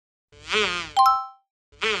You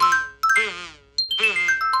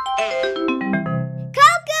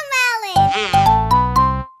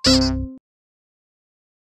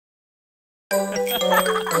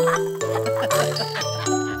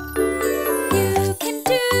can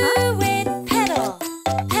do it, pedal,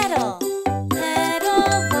 pedal, pedal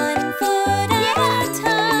 1 foot at a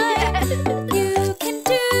time. You can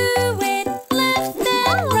do it left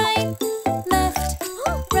and right, left,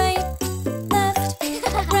 right, left,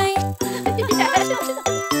 right.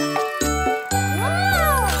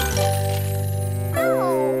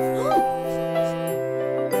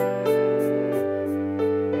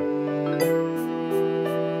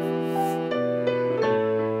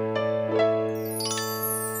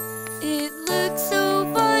 It looks so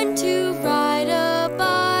fun to ride a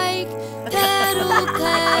bike. Pedal,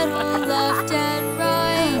 pedal, left and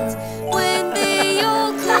right. When they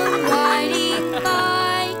all come riding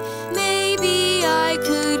by, maybe I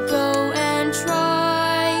could go and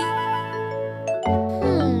try.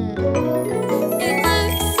 It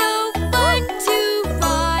looks so fun to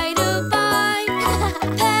ride a bike.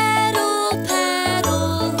 Pedal,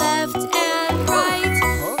 pedal, left and right.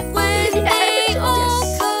 When they all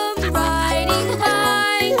come riding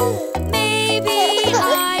by, maybe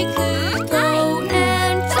I could go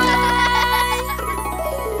and try.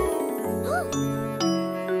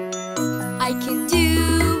 I can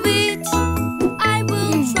do it. I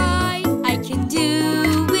will try. I can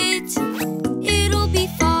do it. It'll be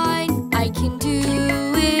fine. I can do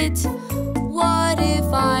it. What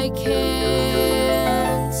if I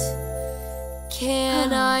can't?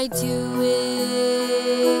 Can I do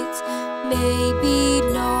it? Maybe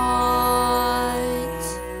not.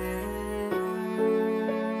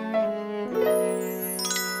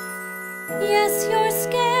 Yes, you're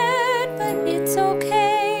scared, but it's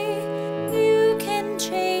okay. You can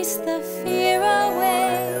chase the fear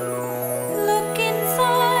away. Look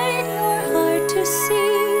inside your heart to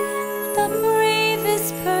see the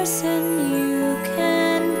bravest person you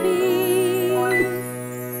can be.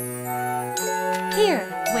 Here,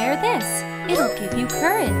 wear this. It'll give you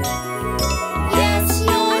courage. Yes,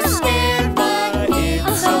 you're scared, but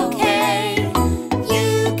it's okay.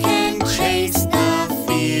 You can chase the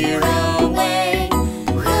fear away.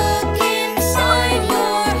 Look inside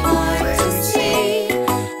your heart to see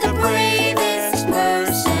the bravest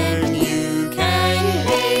person you can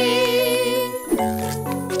be.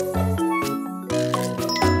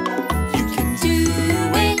 You can do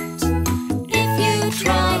it if you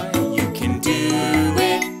try. You can do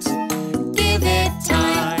it. Give it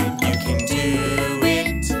time. You can do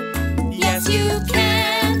it. Yes, you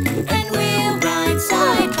can. And we'll ride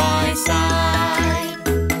side by side.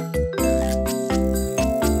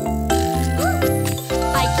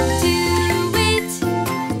 I can do it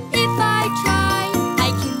if I try. I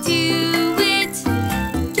can do it.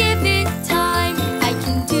 Give it time. I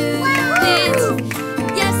can do it.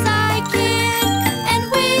 Yes, I can. And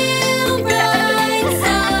we'll ride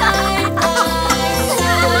side by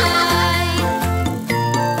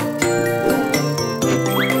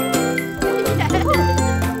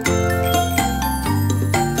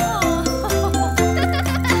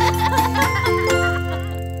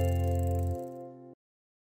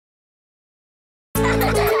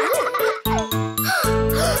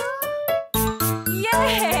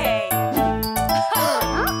Yay!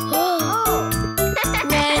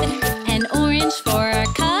 Red and orange for a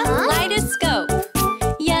kaleidoscope.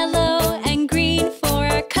 Yellow and green for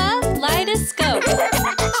a kaleidoscope.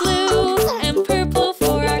 Blue and purple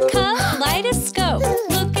for a kaleidoscope.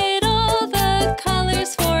 Look at all the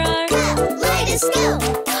colors for our kaleidoscope.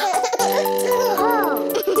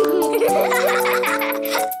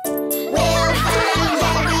 We'll find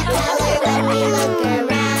every color when we look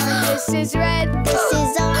around. This is red, this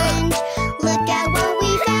is orange. Look at what we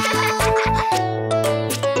found.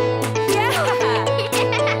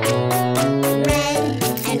 Red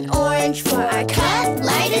and orange for our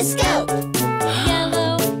kaleidoscope.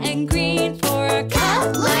 Yellow and green for our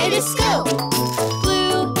kaleidoscope.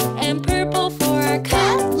 Blue and purple for our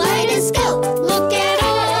kaleidoscope. Look at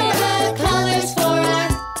all the colors for our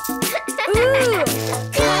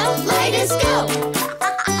kaleidoscope.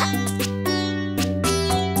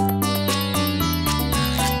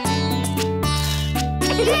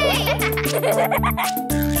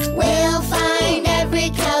 We'll find every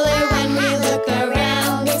color when we look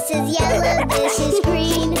around. This is yellow, this is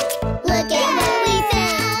green. Look at what we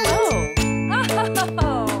found.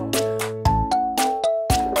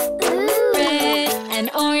 Red and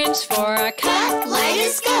orange for our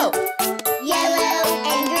kaleidoscope. Yellow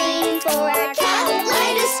and green for our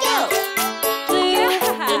kaleidoscope. Blue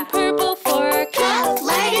and purple for our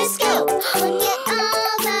kaleidoscope.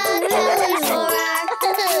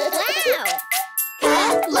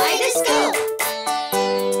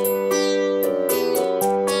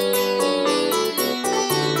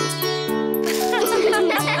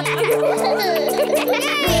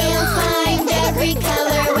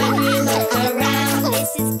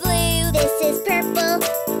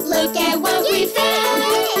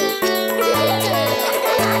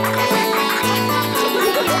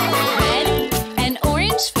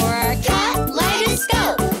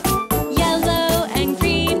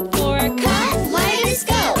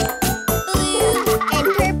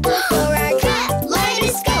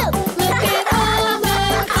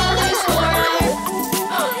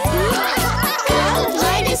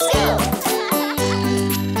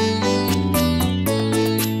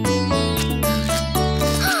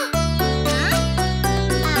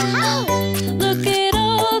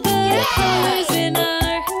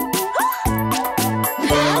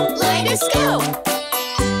 spiders go!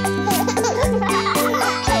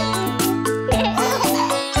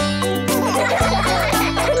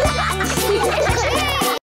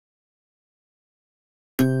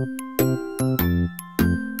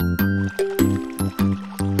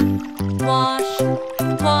 Wash,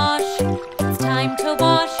 wash, it's time to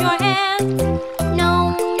wash your hands.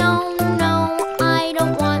 No, no, no, I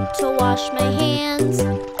don't want to wash my hands.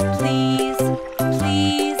 Please,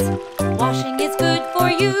 please, washing is good for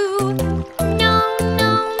you. No,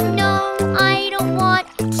 no, no, I don't want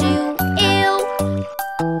to. Ew.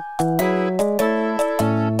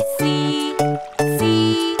 See,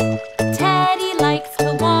 see, Teddy likes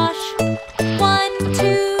to wash. 1,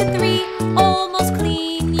 2, 3, almost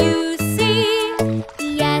clean, you see.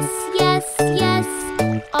 Yes, yes, yes.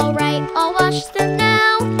 All right, I'll wash them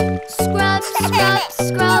now. Scrub, scrub,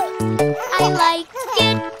 scrub. I like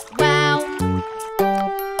it. Wow.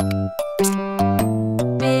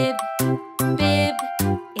 Bib, bib,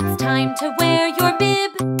 it's time to wear your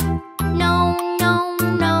bib. No, no,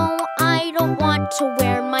 no, I don't want to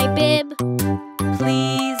wear my bib.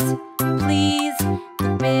 Please, please, the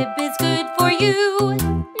bib is good for you.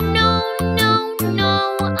 No, no,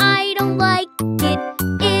 no, I don't like it.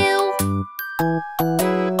 Ew.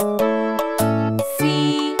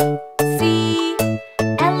 See, see,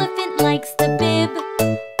 elephant likes the bib.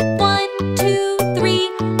 1, 2,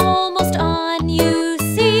 3, almost on, you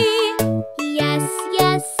see. Yes,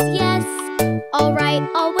 yes, yes. All right,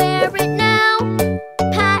 I'll wear it now.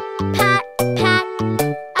 Pat, pat, pat.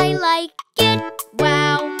 I like it.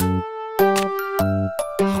 Wow.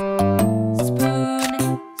 Spoon,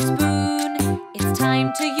 spoon, it's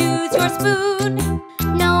time to use your spoon.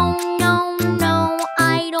 No, no, no,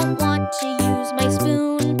 I don't want to use my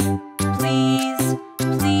spoon. Please,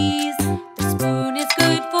 please, the spoon is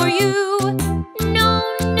good for you. No,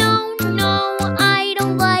 no, no, I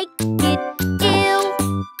don't like it. Ew.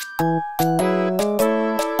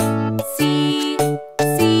 See,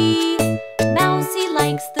 see, Mousy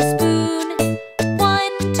likes the spoon.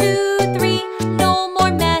 1, 2, 3, no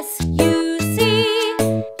more mess, you see.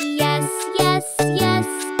 Yes, yes, yes.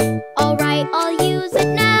 All right, I'll use it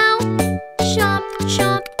now. Chomp,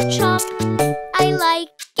 chomp, chomp. I like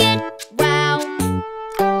it. Wow.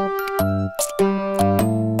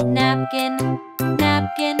 Napkin,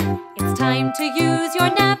 napkin, it's time to use your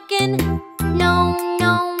napkin. No,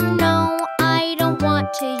 no, no, I don't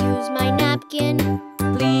want to use my napkin.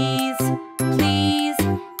 Please, please,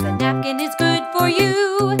 the napkin is good for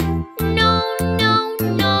you. No, no,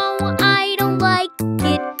 no, I don't like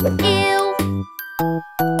it. Ew.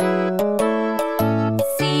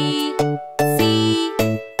 See, see,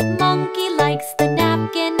 Monkey likes the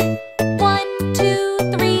napkin. 1, 2,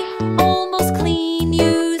 3, almost clean,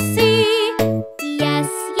 you see. Yes,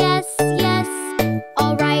 yes, yes.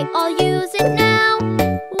 All right, I'll use it now.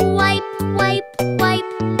 Wipe, wipe, wipe.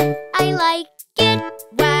 I like it.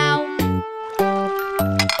 Wow.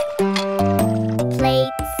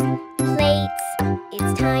 Plates, plates.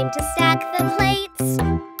 It's time to stack the plates.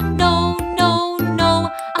 No, no,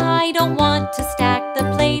 no, I don't want to stack the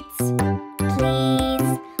plates.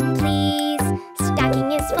 Please, please.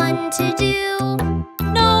 Stacking is fun to do.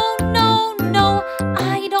 No, no, no,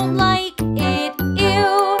 I don't like it,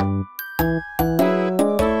 ew.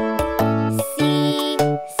 See,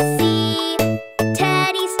 see.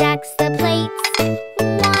 Teddy stacks the plates.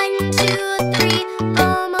 1, 2, 3,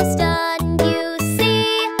 almost done, you see.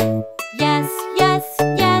 Yes, yes,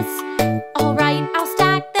 yes, all right, I'll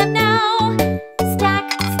stack them now. Stack,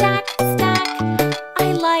 stack, stack,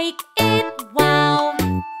 I like it, wow.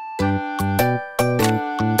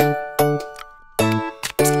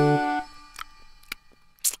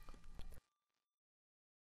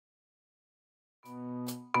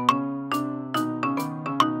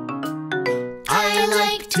 I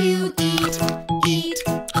like to eat, eat,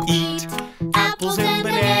 eat apples and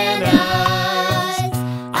bananas.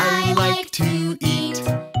 I like to eat,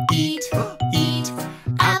 eat, eat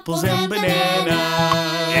apples and bananas.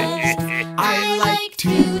 I like to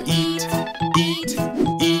eat, eat,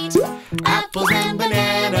 eat apples and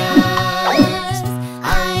bananas.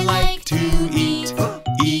 I like to eat,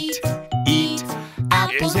 eat, eat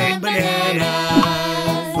apples and bananas.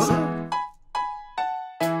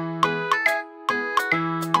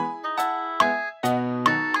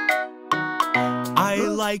 I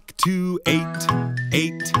like to eat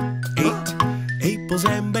apples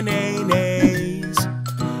and bananas.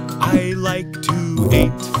 I like to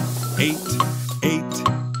eat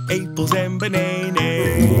apples and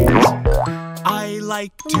bananas. I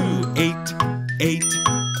like to eat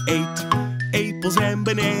apples and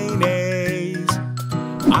bananas.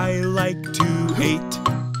 I like to eat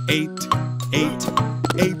 8. 8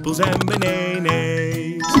 apples and bananas.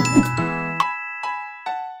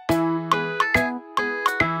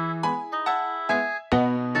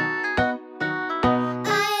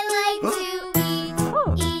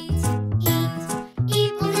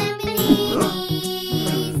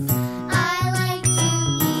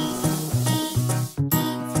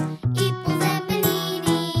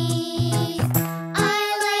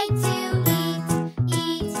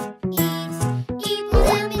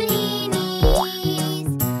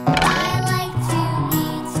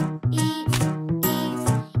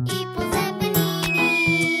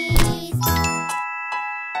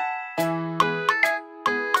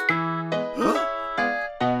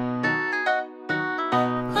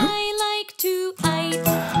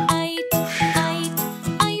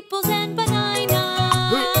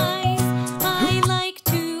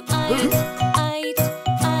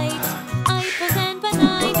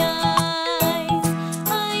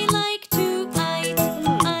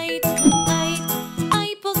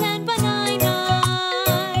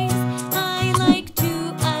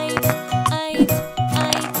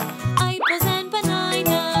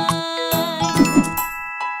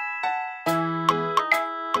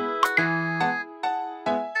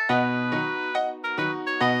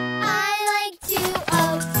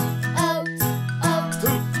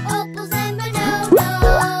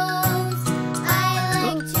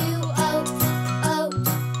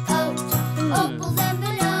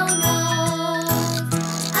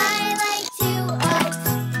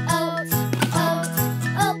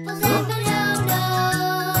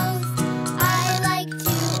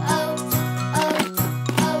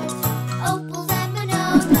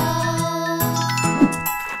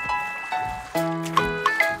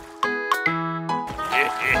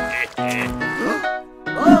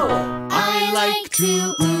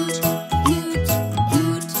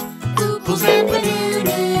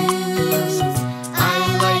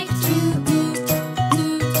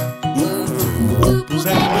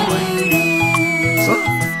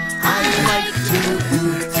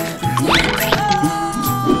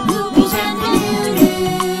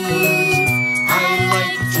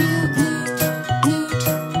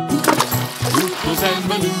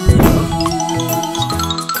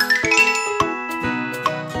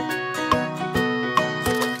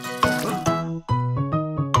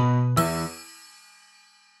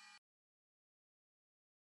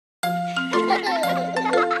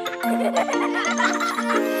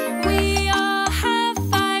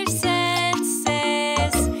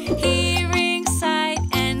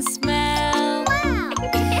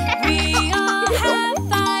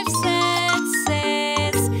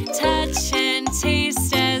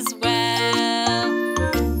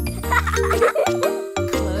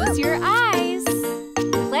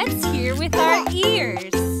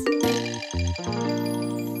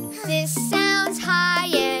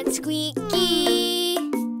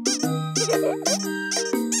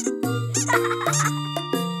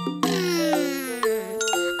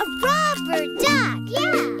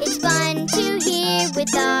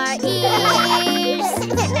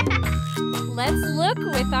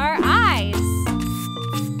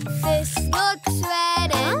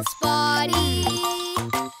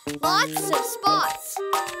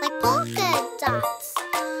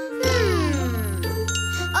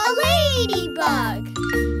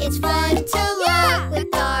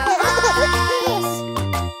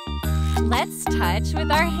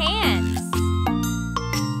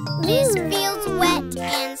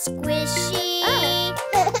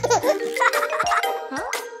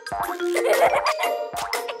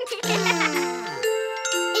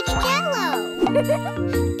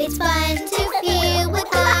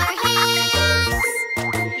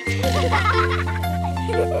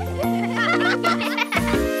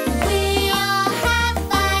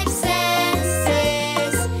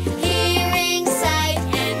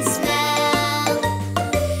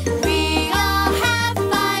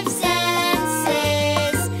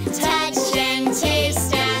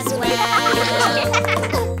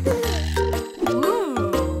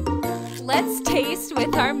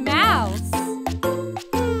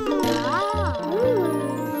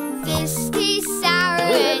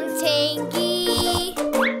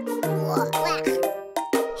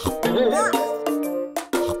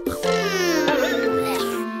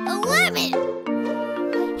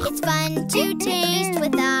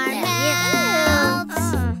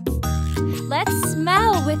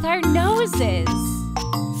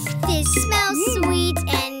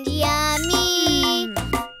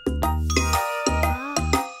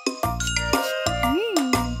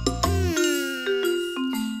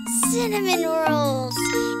 Cinnamon rolls.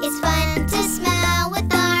 It's fun to smell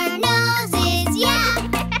with our noses,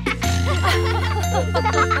 yeah!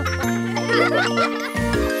 We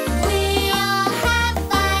all have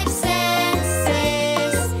five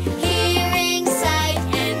senses: hearing, sight,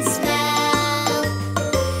 and smell.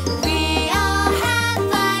 We all have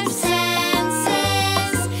five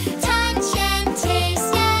senses: touch and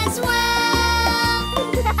taste as well.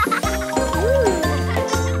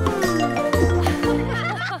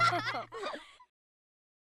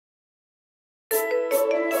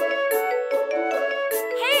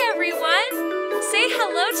 Hey everyone! Say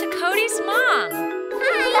hello to Cody's mom.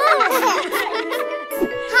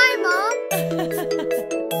 Hi, Mom.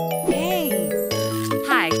 Hey!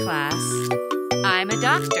 Hi, class. I'm a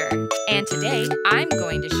doctor, and today I'm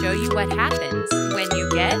going to show you what happens when you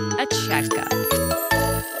get a checkup.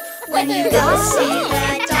 When you go see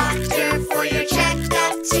the doctor for your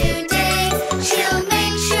checkup today, she'll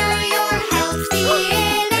make sure you're healthy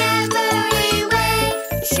in every way.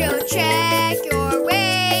 She'll check your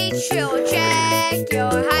weight, she'll check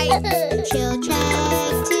your height, she'll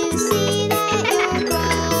check to see that you're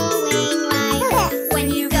growing right. When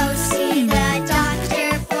you go see the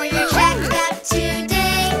doctor for your checkup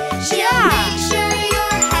today, she'll make sure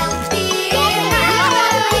you're healthy in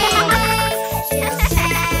every way. She'll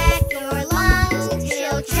check your lungs,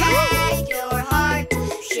 she'll check your heart,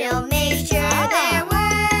 she'll make sure they're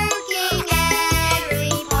working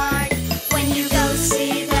every part. When you go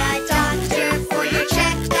see the doctor for your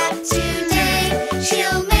checkup today,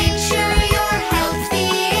 she'll make sure you're healthy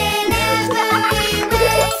in every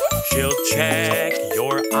way. She'll check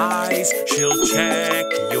your eyes, she'll check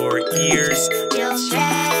your ears. She'll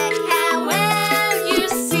check how well you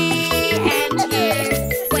see and hear.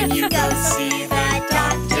 When you go see the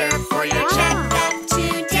doctor for your checkup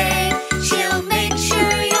today, she'll make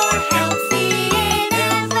sure you're healthy in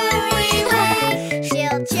every way.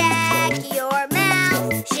 She'll check your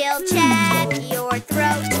mouth, she'll check your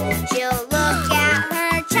throat. She'll look at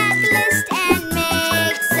her checklist and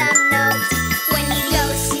make some notes. When you go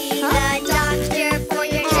see the doctor for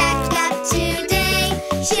your checkup today,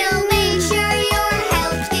 she'll make sure you're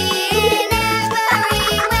healthy in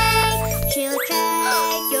every way. She'll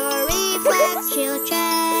check your reflex, she'll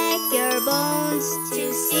check your bones to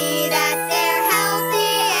see that they're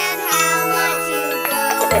healthy and how much you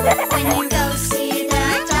grow. When you go see the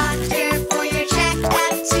doctor for your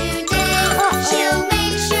checkup today, she'll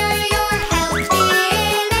make sure you're healthy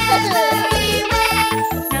in every way.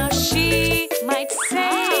 Now she might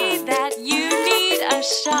say that you need a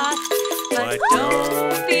shot, but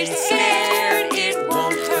don't be scared, it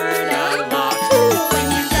won't hurt a lot. When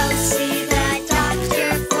you go see the doctor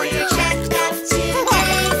for your checkup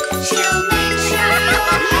today, she'll make sure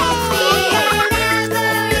you're healthy in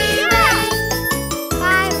every way.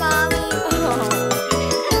 Hi, Mommy.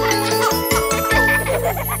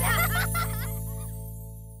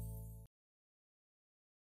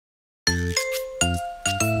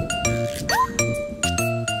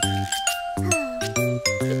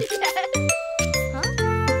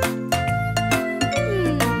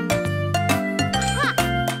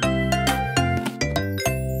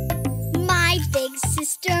 My big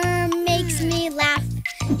sister makes me laugh.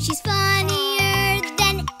 She's funnier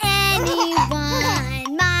than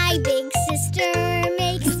anyone. My big sister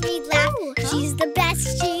makes me laugh. She's the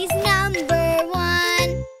best, she's number one.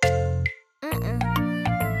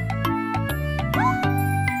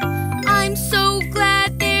 I'm so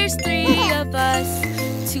glad there's three of us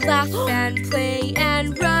to laugh and play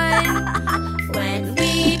and run. When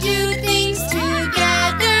we do things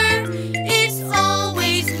together, it's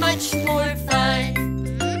always much more fun.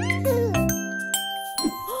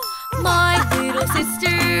 My little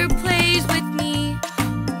sister plays with me.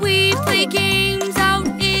 We play games out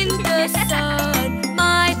in the sun.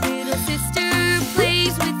 My little sister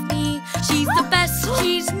plays with me. She's the best,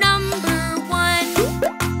 she's number one.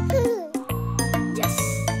 Yes.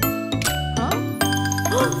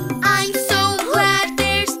 I'm so glad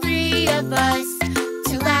there's three of us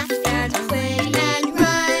to laugh and play and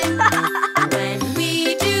run. When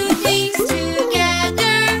we do things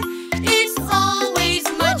together, it's always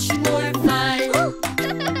much more fun.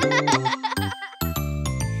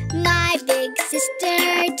 My big sister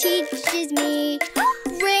teaches me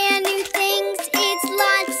brand new things. It's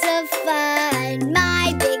lots of fun.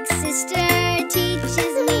 My big sister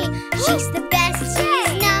teaches me. She's the best. She's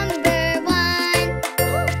number one.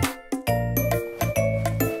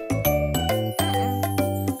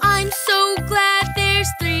 I'm so glad there's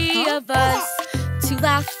three of us to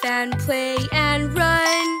laugh and play and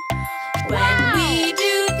run. When we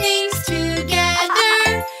do things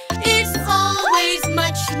together, it's always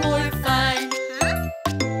much more fun.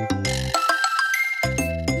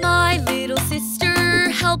 My little sister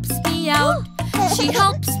helps me out She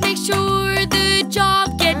helps make sure the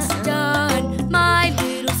job gets done. My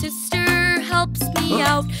little sister helps me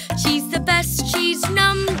out. She's the best, she's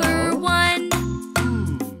number one.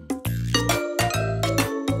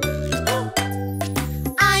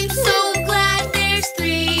 I'm so glad there's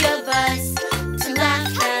three of us to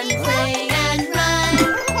laugh and play and run.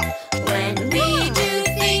 When we do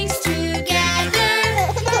things together,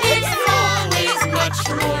 it's always much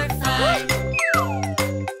more fun.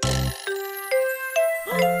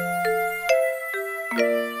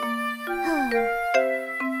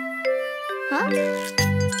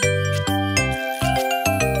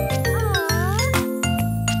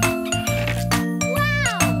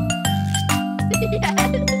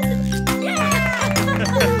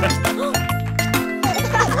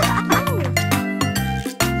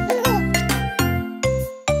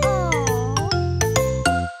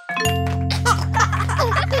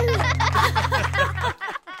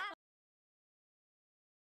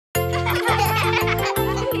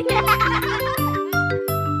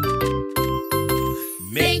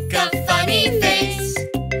 Make a funny face.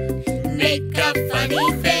 Make a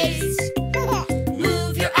funny face.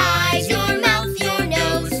 Move your eyes, your mouth, your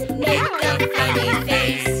nose. Make a funny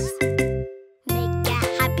face. Make a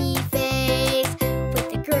happy face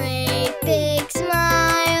with a great big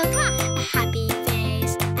smile. A happy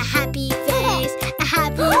face, a happy face, a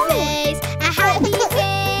happy face, a happy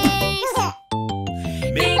face.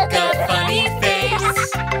 Make a funny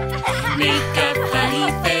face. Make a funny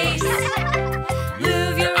face.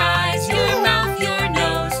 Move your eyes, your mouth, your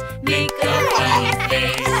nose. Make a funny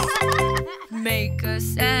face. Make a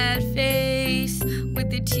sad face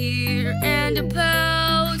with a tear and a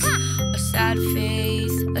pout. A sad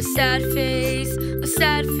face, a sad face, a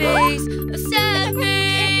sad face, a sad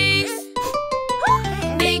face.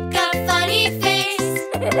 Make a funny face.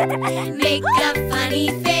 Make a funny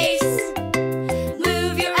face.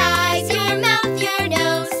 Move your eyes, your mouth, your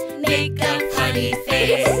nose. Make a funny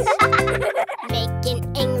face. Make an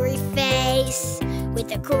angry face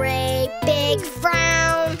with a great big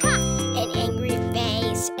frown. An angry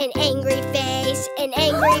face, an angry face, an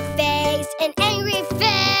angry face, an angry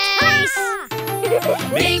face.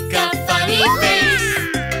 Make a funny face.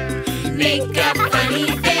 Make a funny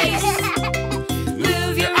face.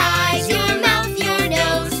 Move your eyes, your mouth, your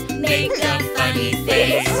nose. Make a funny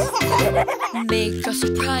face. Make a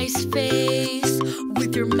surprise face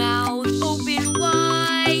with your mouth open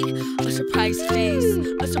wide. A surprise face,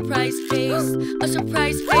 a surprise face, a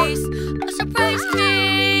surprise face, a surprise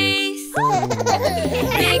face.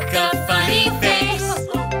 Make a funny face.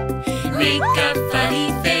 Make a funny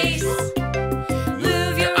face.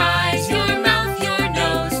 Move your eyes, your mouth, your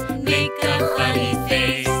nose. Make a funny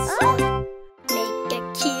face. Make a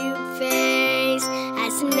cute face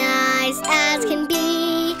as nice as can be.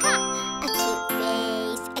 A cute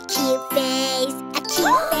face, a cute face, a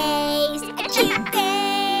cute face, a cute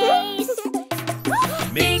face.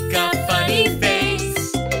 Make a funny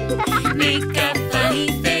face. Make a funny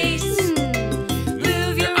face.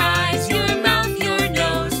 Move your eyes, your mouth, your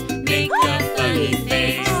nose. Make a funny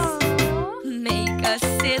face. Make a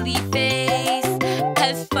silly face,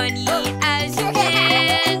 as funny as you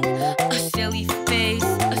can. A silly face,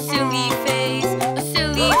 a silly face, a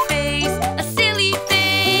silly face, a silly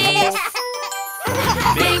face.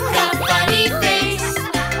 Make a funny face.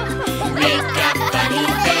 Make a funny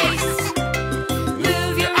face.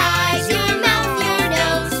 Move your eyes, your mouth, your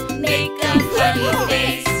nose. Make a funny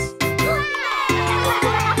face.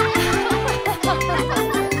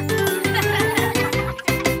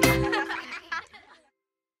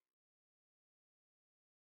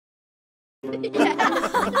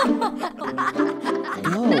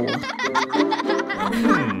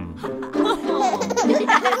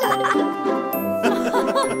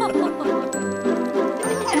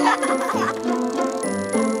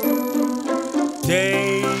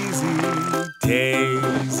 Daisy,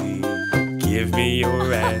 Daisy, give me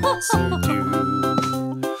your answer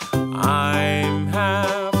due. I'm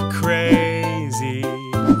half crazy,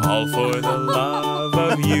 all for the love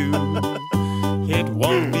of you. It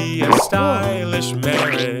won't be a stylish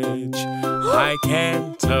marriage, I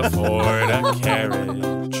can't afford a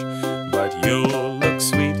carriage, but you'll look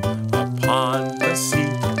sweet upon the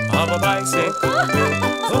seat of a bicycle built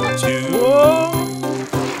for two.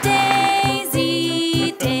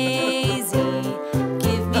 Daisy, Daisy,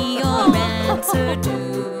 give me your answer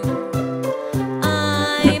due.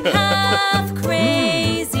 I'm half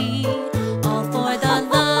crazy, all for the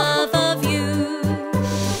love of you.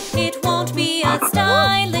 It won't be a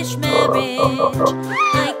stylish marriage,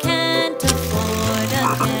 I can't afford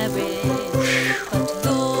a carriage, but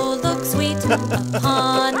you'll look sweet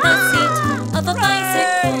upon the seat of a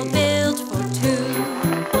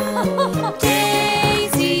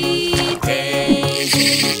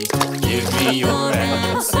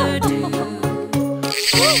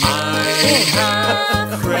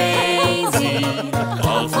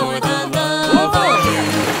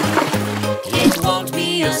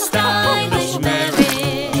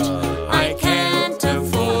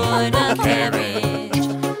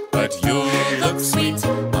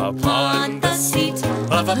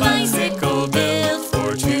of a bicycle built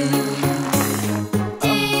for two.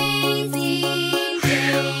 Daisy,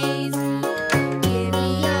 Daisy, give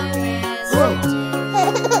me your residue.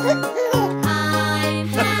 I'm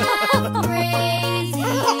half crazy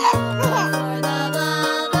for the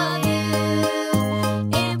love of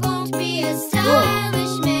you. It won't be a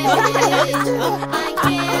stylish marriage. I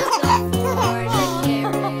can't afford a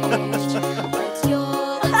carriage, but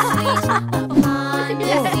you'll look sweet upon the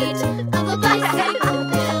seat of a bicycle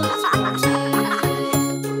built for two.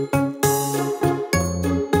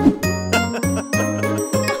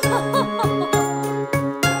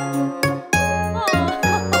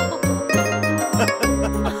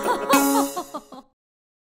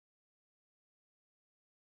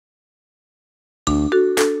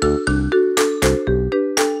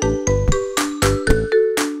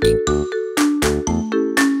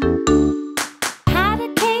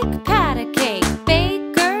 Pat a cake,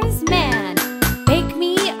 baker's man. Bake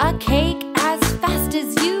me a cake as fast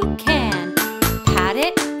as you can. Pat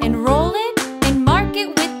it and roll it and mark it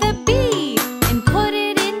with a B, and put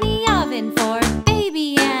it in the oven for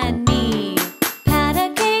baby and me. Pat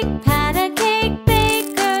a cake,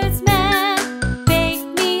 baker's man. Bake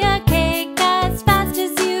me a cake as fast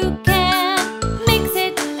as you can. Mix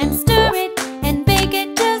it and stir it and bake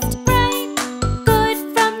it just right. Good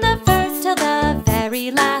from the first till the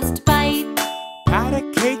very last bite. Pat a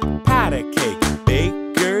cake,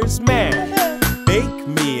 baker's man. Bake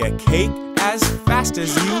me a cake as fast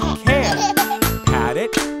as you can. Pat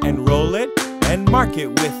it and roll it and mark it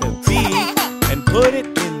with a B, and put it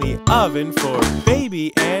in the oven for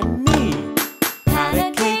baby and me. Pat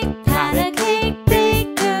a cake,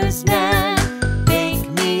 baker's man. Bake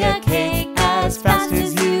me a cake as fast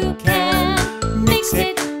as you can. Mix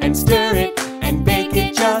it and stir it and bake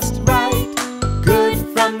it just right. Good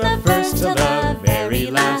from the first till the very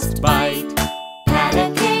last bite. Pat a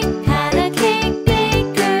cake,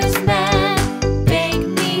 baker's man. Bake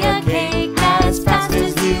me a cake as fast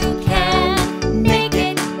as you can. Make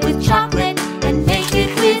it with chocolate and make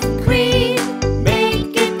it with cream.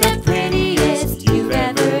 Make it the prettiest you've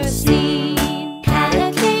ever seen. Pat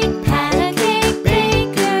a cake,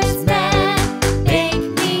 baker's man. Bake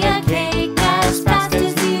me a cake as fast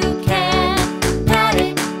as you can. Pat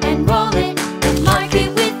it and roll it and mark it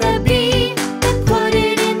with a B, and put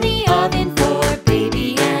it in the oven for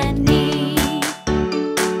baby and me.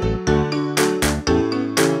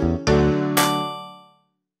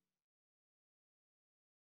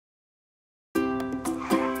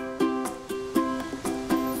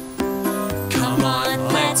 Come on,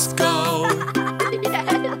 let's go.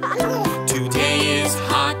 Today is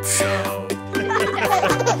hot, so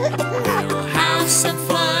we'll have some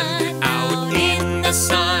fun out in the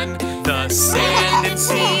sun. The sand and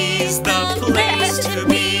sea's the place to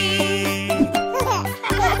be.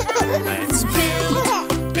 Let's build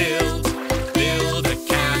a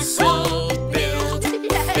castle. Build a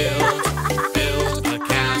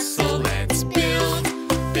castle. Let's build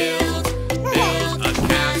a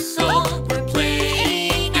castle. We're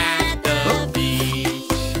playing at the beach.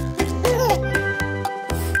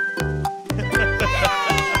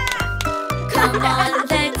 Come on,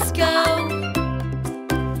 let's go.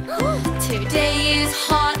 Today is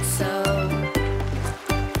hot, so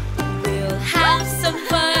we'll have some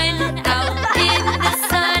fun out in the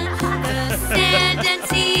sun. The sand and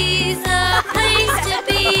sea's a place to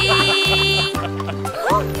be.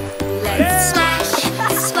 Let's splash,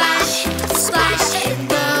 splash, splash in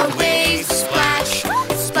the waves. Splash,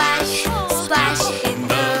 splash, splash in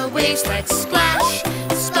the waves. Let's splash,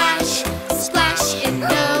 splash, splash in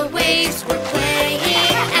the waves. We're playing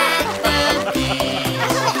at the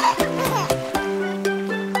beach.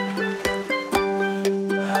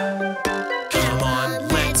 Come on,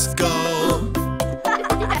 let's go.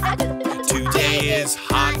 Today is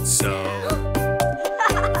hot, so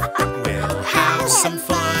we'll have some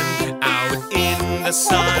fun out in the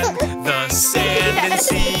sun. The sand and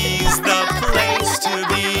sea's the place to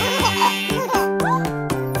be.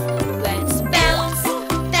 Let's bounce,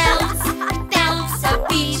 bounce, bounce a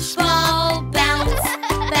beach ball. Bounce,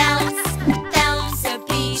 bounce, bounce a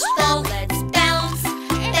beach ball. Let's bounce,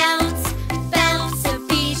 bounce, bounce a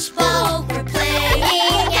beach ball. We're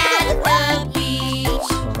playing at the beach.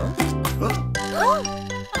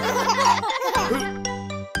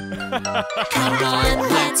 Come on,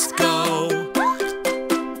 let's go.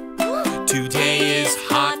 Today is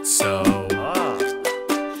hot, so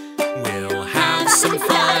we'll have some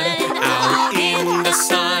fun out in the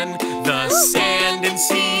sun. The sand and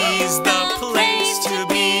sea's the place to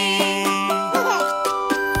be.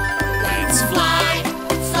 Let's fly,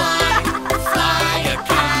 fly, fly a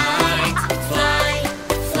kite. Fly,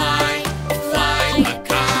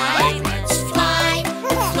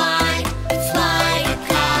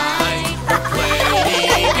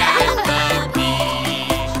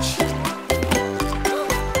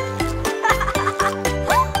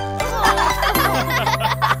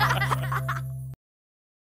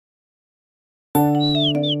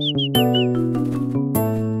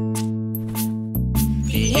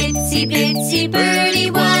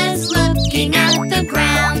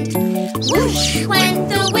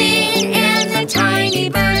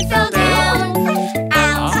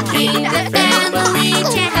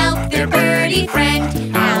 birdie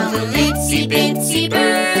friend. How will itsy bitsy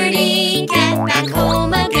birdie get back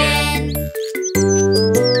home again?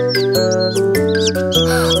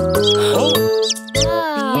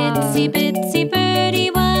 The itsy bitsy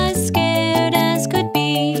birdie was scared as could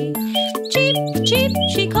be. Cheep, cheep,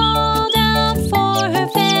 she called out for her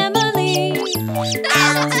family.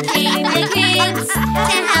 Out came the kids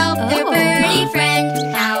to help their birdie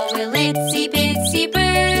friend. How will itsy bitsy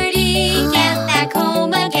birdie get back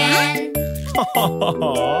home again?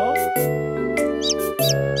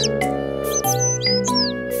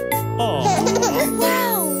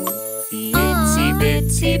 The itsy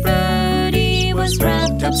bitsy birdie was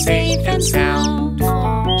wrapped up safe and sound.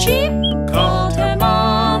 Cheep, Called her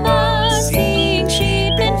mama, seeing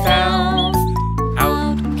she'd been found.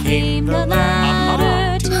 Out came the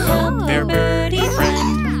ladder to help their birdie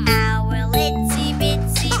friend. How will itsy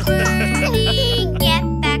bitsy birdie get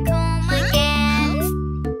back home again?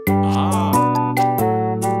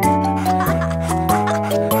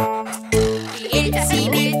 The itsy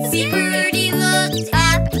bitsy birdie looked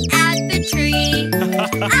up at the tree.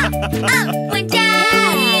 Up, up went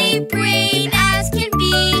Daddy, brave as can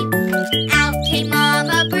be. Out came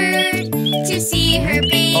Mama Bird to see her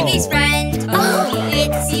baby's friend. Oh, the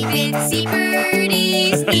itsy bitsy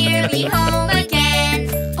birdie's nearly home again.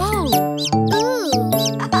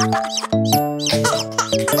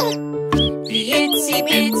 The itsy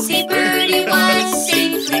bitsy birdie was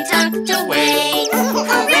safely tucked away.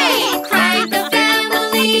 Hooray! Cried the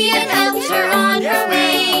family and helped her on her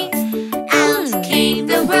way. Out came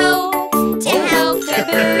the row to help their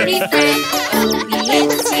birdie friend. The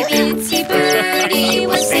itsy bitsy birdie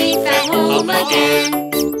was safe at home again.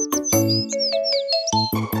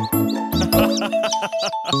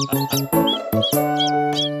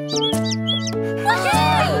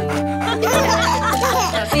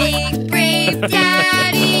 The big brave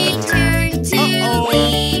Daddy turned to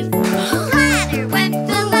leave. Ladder went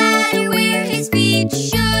the ladder where his feet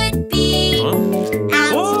should be.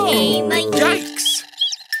 Out came a Yikes!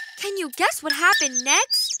 can you guess what happened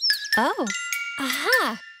next? Oh,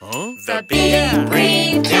 aha. The big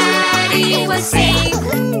brave Daddy was safe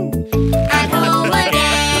at home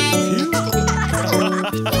again.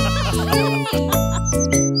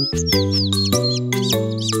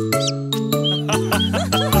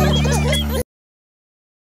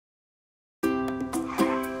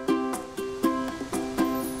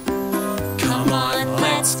 Come on,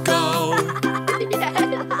 let's go.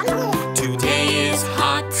 Today is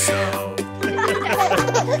hot, so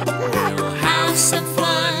we'll have some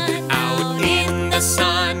fun out in the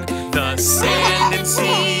sun. The sand and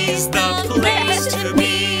sea's the place to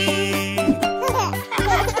be.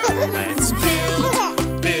 Let's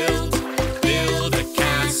build, build, build a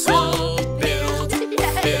castle. Build,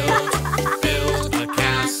 build, build a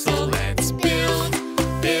castle. Let's build,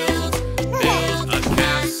 build, build a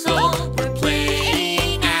castle. We're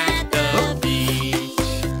playing at the beach.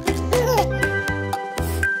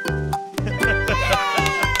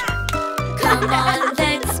 Come on,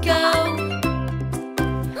 let's go.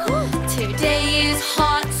 Today is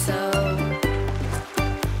hot, so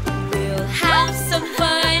we'll have some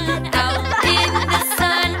fun out in the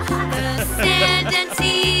sun. The sand and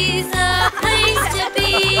sea's a place to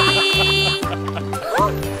be.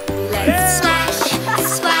 Let's splash,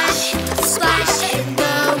 splash, splash in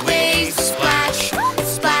the waves. Splash,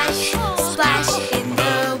 splash, splash in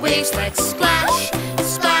the waves. Let's splash,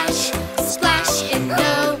 splash, splash in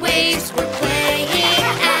the waves. We're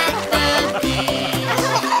playing at the beach.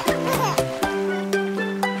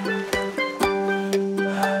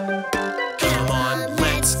 Come on,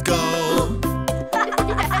 let's go.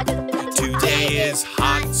 Today is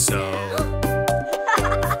hot, so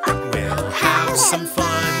we'll have some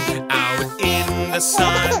fun out in the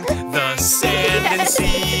sun. The sand and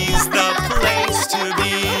sea's the place to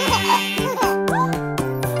be.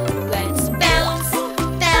 Let's bounce,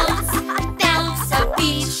 bounce, bounce a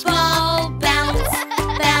beach ball. Bounce,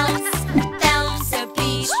 bounce, bounce a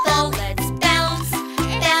beach ball. Let's bounce,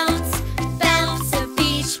 bounce, bounce a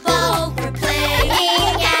beach ball. We're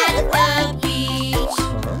playing at the beach.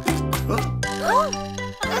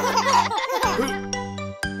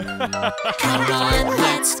 Come on,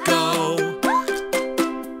 let's go.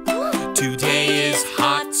 Today is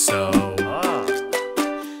hot, so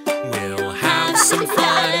we'll have some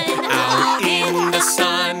fun out in the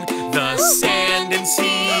sun. The sand and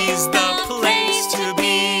sea's the place to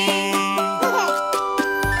be.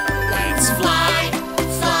 Let's fly,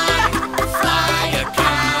 fly, fly a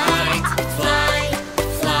kite. Fly,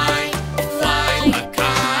 fly, fly a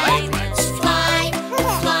kite. Let's fly,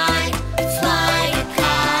 fly, fly a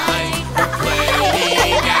kite. We're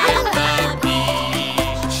playing at the beach.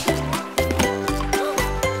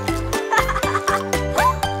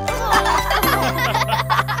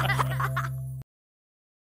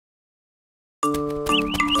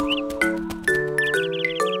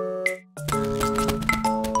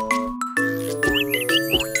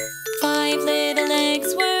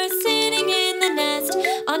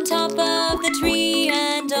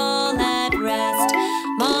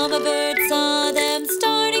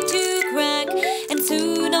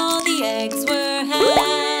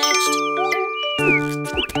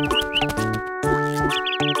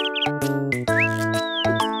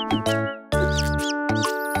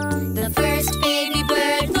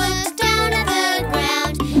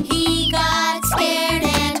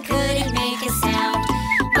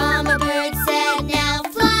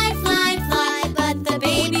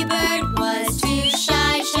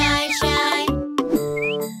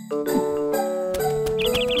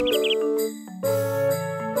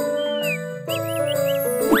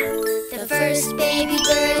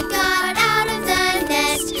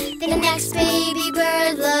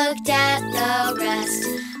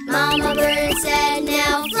 Mama bird said,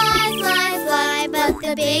 now fly, fly, fly. But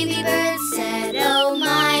the baby bird said, oh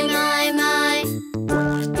my, my, my.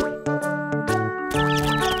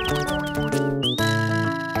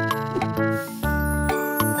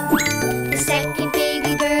 The second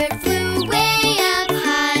baby bird flew way up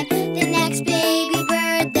high. The next baby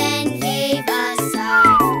bird then gave a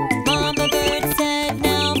sigh. Mama bird said,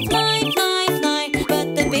 now fly, fly, fly.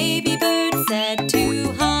 But the baby bird said,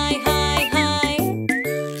 too high, high, high.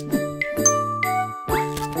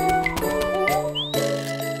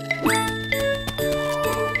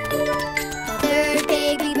 The third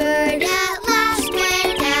baby bird at last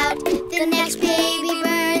went out. The next baby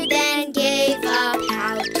bird then gave a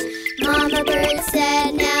pout. Mama bird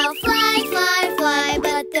said, now fly, fly, fly.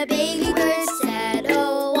 But the baby bird said,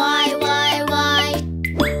 oh, why, why, why?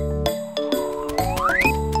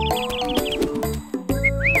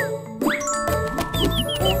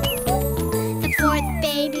 The fourth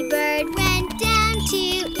baby bird went down to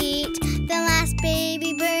eat. The last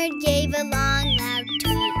baby bird gave a long, loud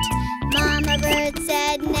tweet. Mama bird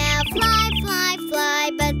said, now fly, fly,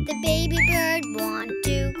 fly. But the baby bird wanted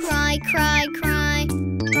to cry, cry, cry.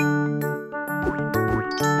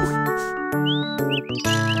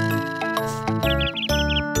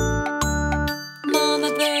 Mama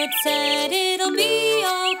bird said, it'll be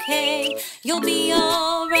okay. You'll be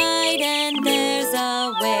alright, and there's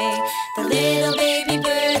a way. The little baby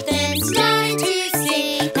bird then started to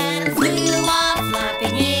sing and flew off,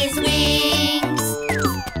 flapping his wings.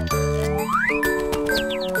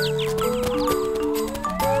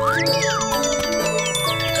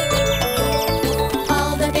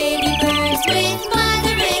 All the baby birds with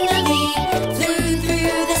Mother in the lead flew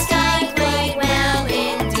through the sky quite well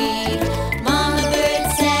indeed. Mama bird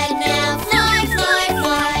said, now fly, fly,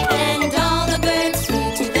 fly. And all the birds flew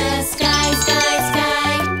to the sky, sky, sky.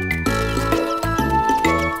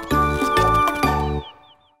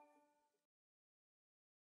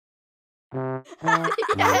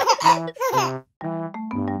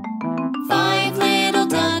 5 little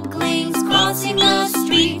ducklings crossing the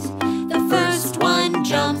street. The first one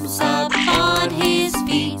jumps up on his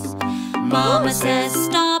feet. Mama says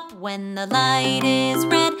stop when the light is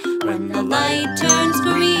red. When the light turns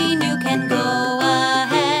green, you can go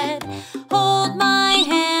ahead. Hold my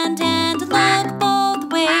hand and look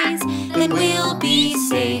both ways. Then we'll be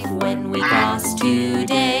safe when we cross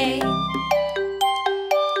today.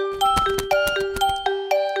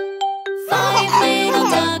 5 little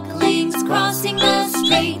ducklings crossing the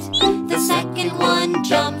street. The second one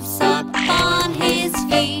jumps up on his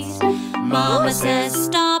feet. Mama says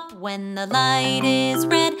stop when the light is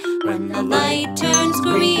red. When the light turns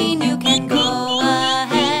green, you can go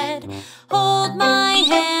ahead. Hold my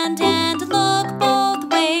hand and look both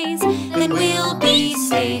ways. Then we'll be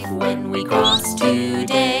safe when we cross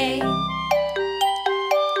today.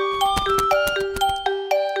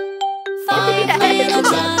 5 little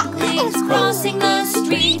ducklings crossing the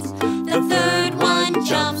street. The third one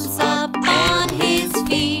jumps up on his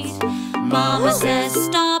feet. Mama says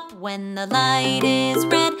stop when the light is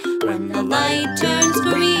red. When the light turns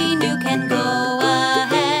green, you can go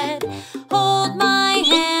ahead. Hold my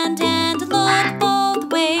hand and look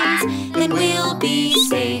both ways. Then we'll be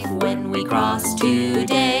safe when we cross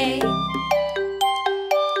today.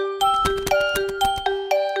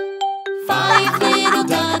 5 little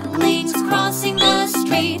ducklings crossing the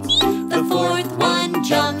street. The fourth one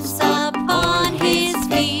jumps up on his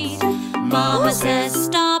feet. Mama says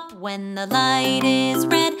stop when the light is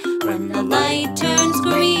red. When the light turns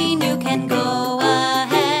green, you can go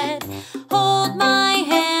ahead. Hold my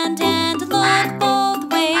hand and look both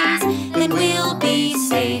ways. Then we'll be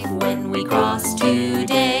safe when we cross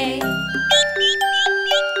today.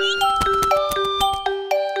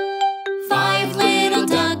 5 little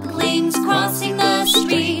ducklings crossing the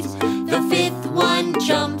street. The fifth one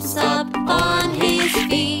jumps up on his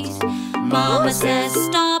feet. Mama says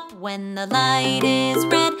stop when the light is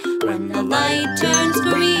red. When the light turns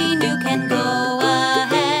green, you can go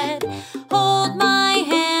ahead. Hold my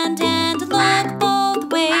hand and look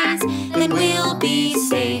both ways. Then we'll be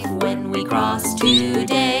safe when we cross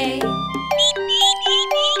today.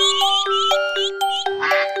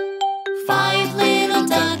 5 little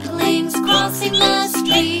ducklings crossing the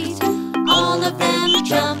street. All of them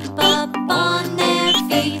jump up on their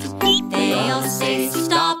feet. They all say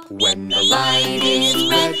stop when the light is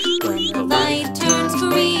red. When the light turns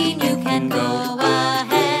green, you can go ahead.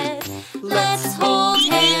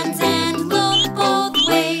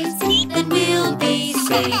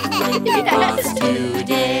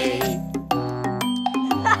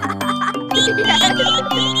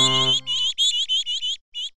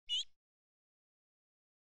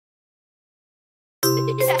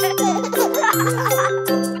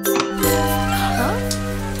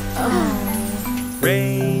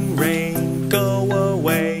 Rain, rain, go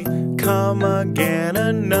away. Come again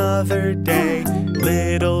another day.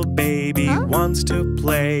 Little baby wants to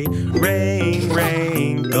play. Rain,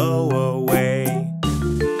 rain, go away.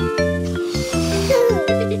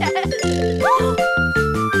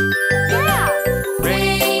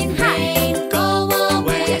 Rain, rain, go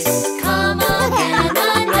away. Come again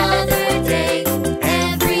another day.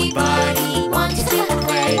 Everybody wants to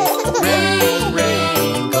play. Rain,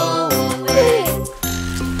 rain, go away.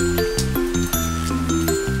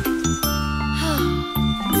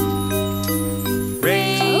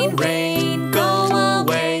 Rain, rain, go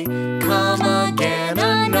away. Come again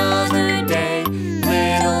another day.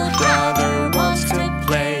 Little brother wants to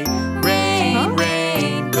play. Rain,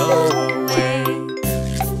 rain, go away.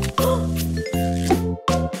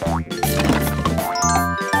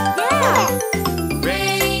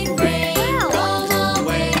 Rain, rain, go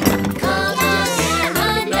away. Come again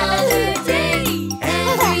another day.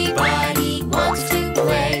 Everybody wants to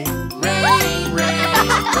play. Rain, rain,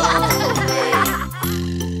 go away.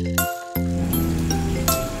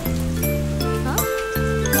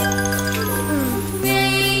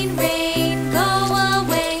 Rain, rain, go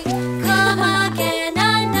away. Come again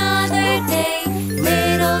another day.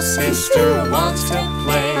 Little sister wants to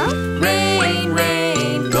play. Rain,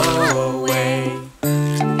 rain, go away.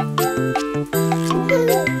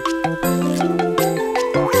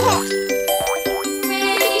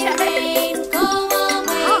 Rain, rain, go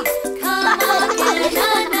away. Come again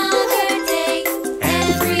another day.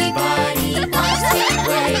 Everybody wants to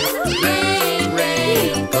play. Rain,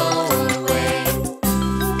 rain, go away.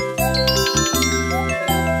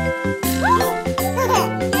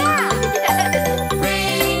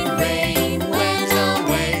 Rain, rain, went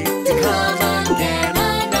away. Come again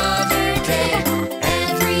another day.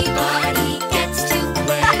 Everybody gets to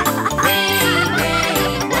play. Rain,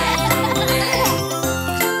 rain, went away.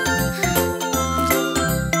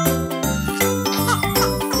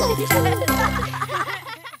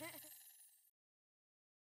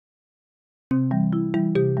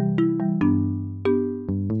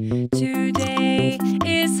 Today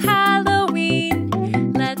is Halloween.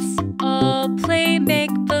 Let's all play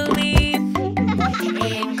make-believe.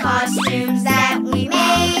 In costumes that we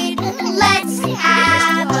made, let's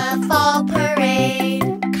have a fall parade.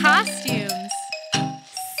 Costumes.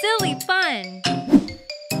 Silly fun.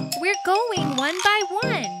 We're going one by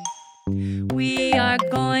one. We are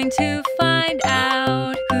going to find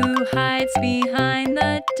out who hides behind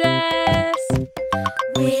the desk.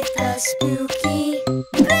 With a spooky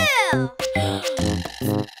boo!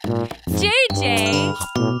 JJ,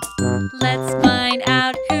 let's find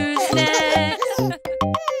out who's next.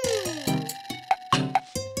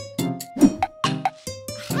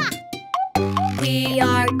 We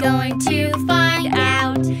are going to find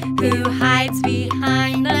out who hides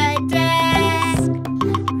behind the desk.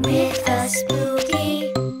 With a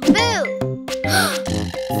spooky boo!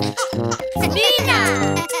 Nina!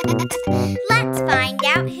 Let's find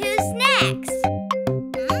out who's next.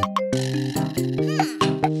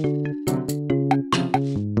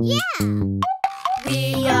 Yeah!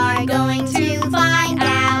 We are going to find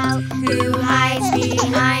out who hides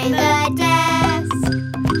behind the desk.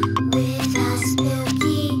 With a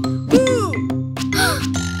spooky boo!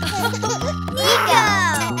 Nico!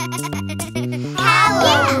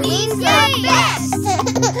 Halloween's the best!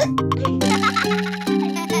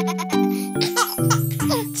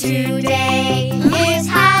 Today is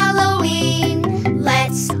Halloween.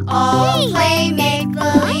 Let's all play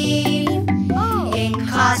make-believe. In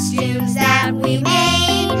costumes that we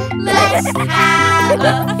made, let's have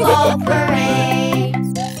a fall parade.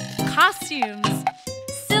 Costumes.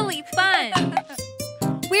 Silly fun.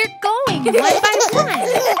 We're going one by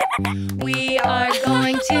one. We are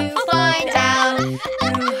going to find out who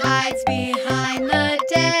hides behind the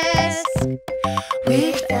desk.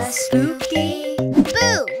 With a spooky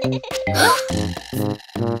boo!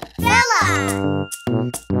 Bella!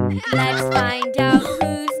 Let's find out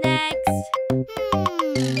who's next.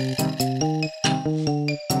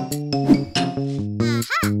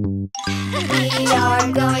 We are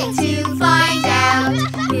going to find out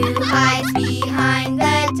who hides behind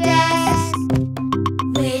the desk.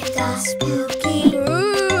 With a spooky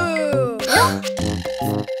boo!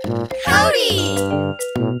 Cody!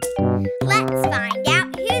 Let's find out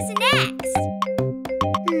who's next.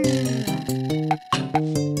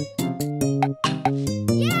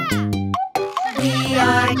 Yeah! We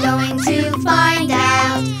are going to find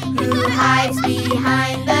out who hides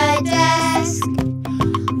behind the desk.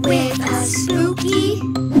 With a spooky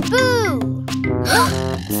boo!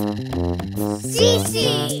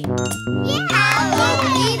 Cece!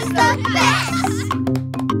 Halloween's the best!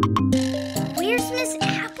 Where's Miss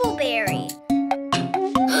Appleberry?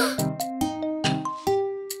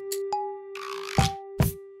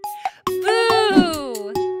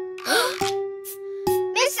 Boo!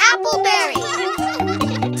 Miss Appleberry!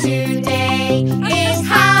 Today is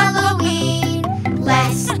Halloween.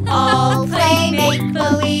 Let's all play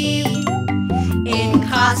make-believe. In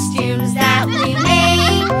costumes that we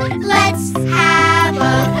made, let's have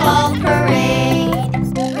a fall parade.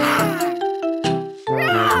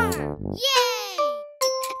 Yay!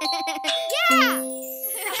 Yeah!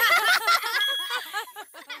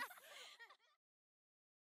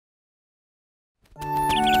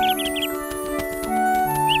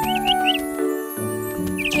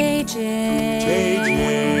 JJ.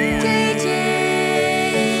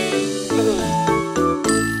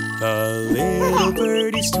 The little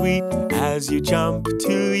birdie's tweet as you jump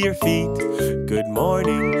to your feet. Good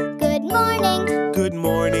morning, Good morning. good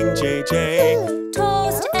morning, JJ.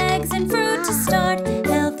 Toast, eggs, and fruit to start.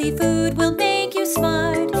 Healthy food will make you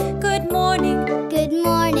smart. Good morning, Good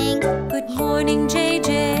morning. good morning,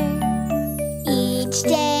 JJ. Each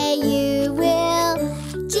day you will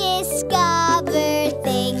discover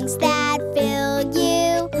things that fill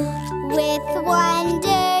you with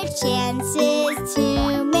wonder, chances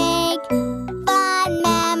to make fun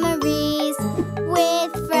memories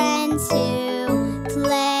with friends who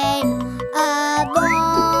play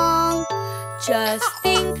along. Just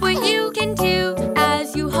think what you can do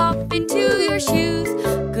as you hop into your shoes.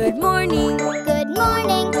 Good morning, Good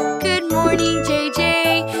morning. good morning,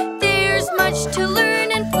 JJ. There's much to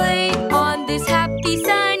learn and play on this happy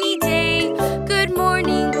sunny day. Good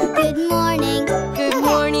morning, Good morning. good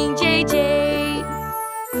morning, JJ.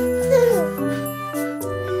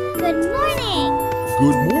 Good morning.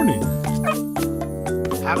 Good morning.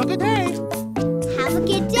 Have a good day. Have a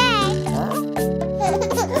good day.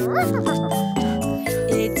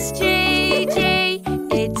 It's JJ,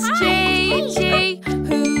 it's JJ.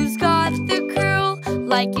 Who's got the curl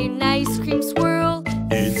like an ice cream swirl?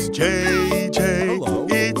 It's JJ, Hello.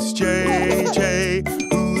 it's JJ.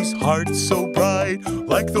 Whose heart's so bright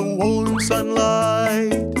like the warm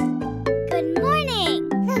sunlight. Good morning.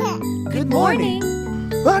 Good morning.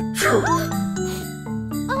 Achoo.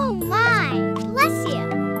 Oh my. Bless you.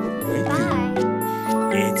 Bye.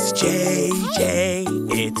 It's JJ,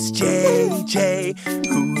 it's JJ.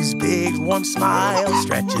 Whose big warm smile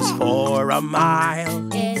stretches for a mile.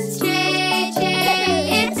 It's JJ,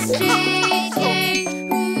 it's JJ.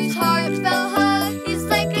 Whose heartfelt hug is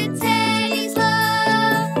like a teddy's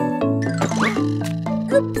love.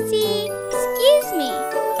 Oopsie. Excuse me.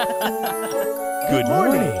 Good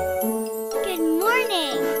morning. Good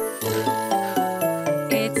morning.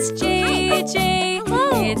 It's JJ,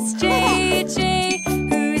 it's JJ.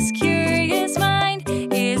 Whose curious mind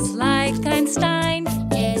is like Einstein.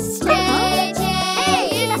 It's JJ.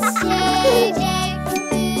 It's JJ.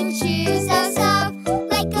 Who chews us up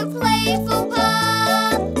like a playful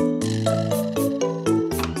pup.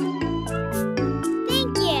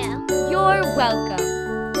 Thank you. You're welcome.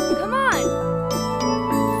 Come on.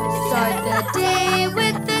 Start the day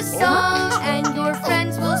with a song, and your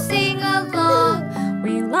friends will sing along.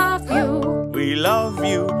 We love you. We love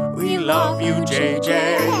you, we love you,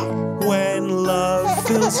 JJ. When love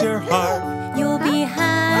fills your heart, You'll be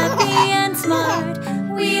happy and smart.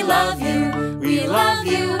 We love you. We love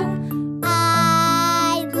you.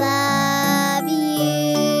 I love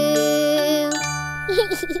you.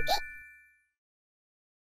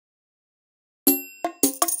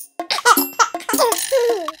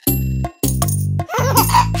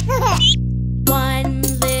 One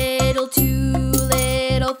little, two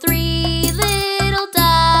little, three little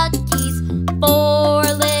duckies. 4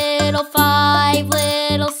 little, 5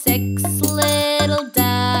 little, 6 little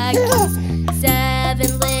duckies.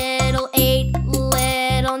 7 little,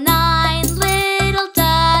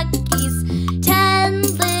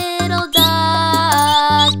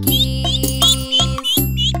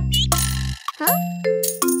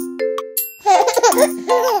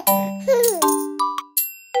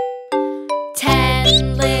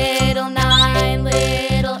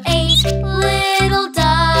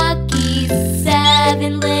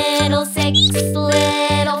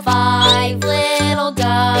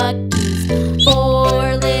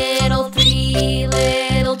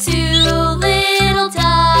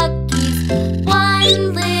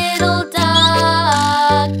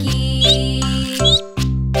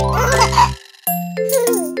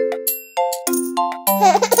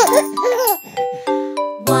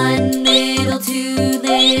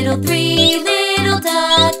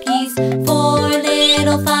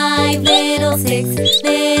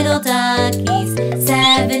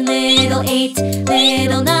 8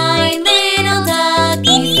 little 9 little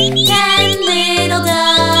duckies, 10 little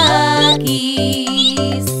duckies.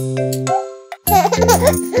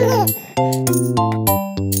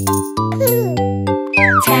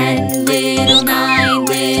 10 little 9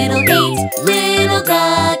 little 8 little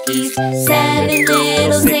duckies, 7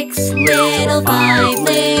 little 6 little 5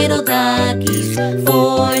 little duckies,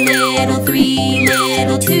 4 little 3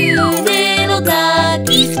 little 2 little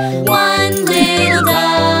duckies, 1 little ducky.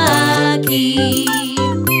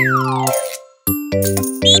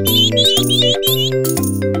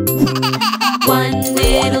 1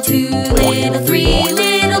 little 2 little 3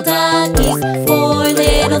 little duckies, 4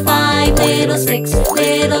 little 5 little 6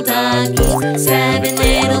 little duckies, 7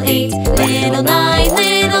 little 8 little 9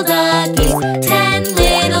 little duckies, 10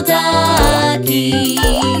 little duckies.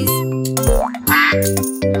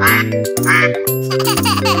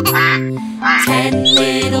 10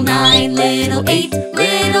 little 9 little 8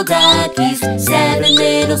 little duckies, 7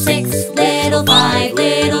 little 6 little 5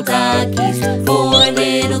 little duckies, 4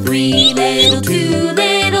 little 3 little 2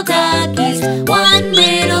 little duckies, 1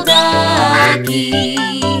 little ducky.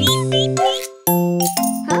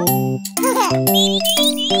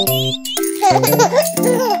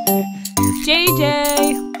 JJ.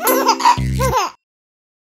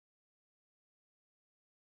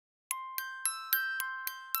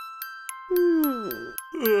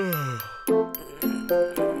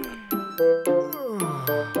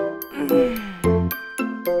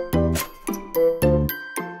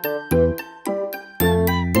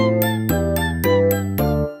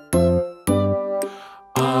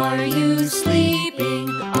 Are you sleeping?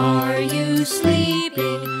 Are you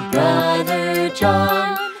sleeping? Brother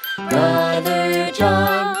John, Brother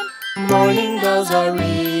John. Morning bells are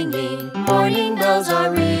ringing, morning bells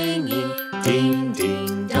are ringing. Ding,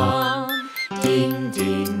 ding, dong, ding,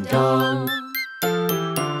 ding, dong.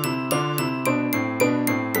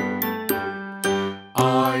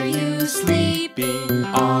 Are you sleeping?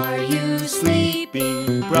 Are you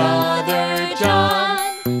sleeping? Brother John,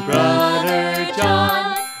 Brother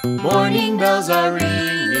John. Morning bells are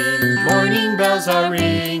ringing, morning bells are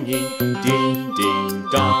ringing. Ding, ding,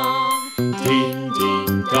 dong, ding,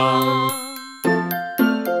 ding, dong.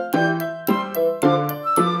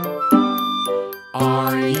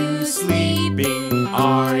 Are you sleeping?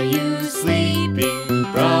 Are you sleeping?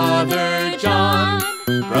 Brother John,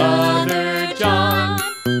 Brother John.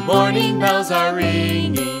 Morning bells are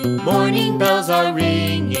ringing, morning bells are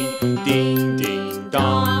ringing. Ding, ding,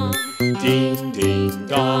 dong, ding, ding,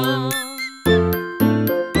 dong.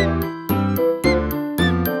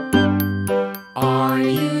 Are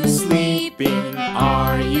you sleeping?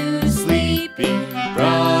 Are you sleeping?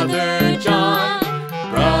 Brother John,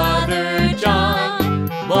 Brother John.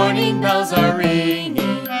 Morning bells are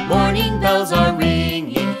ringing, morning bells are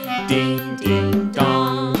ringing. Ding, ding,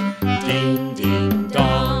 dong, ding, ding,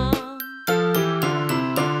 dong.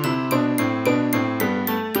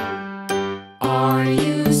 Are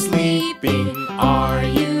you sleeping? Are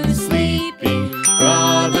you sleeping?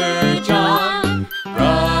 Brother John,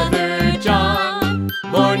 Brother John.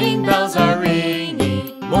 Morning bells are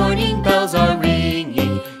ringing, morning bells are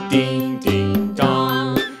ringing. Ding, ding,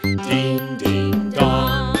 dong, ding, ding,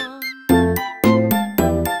 dong.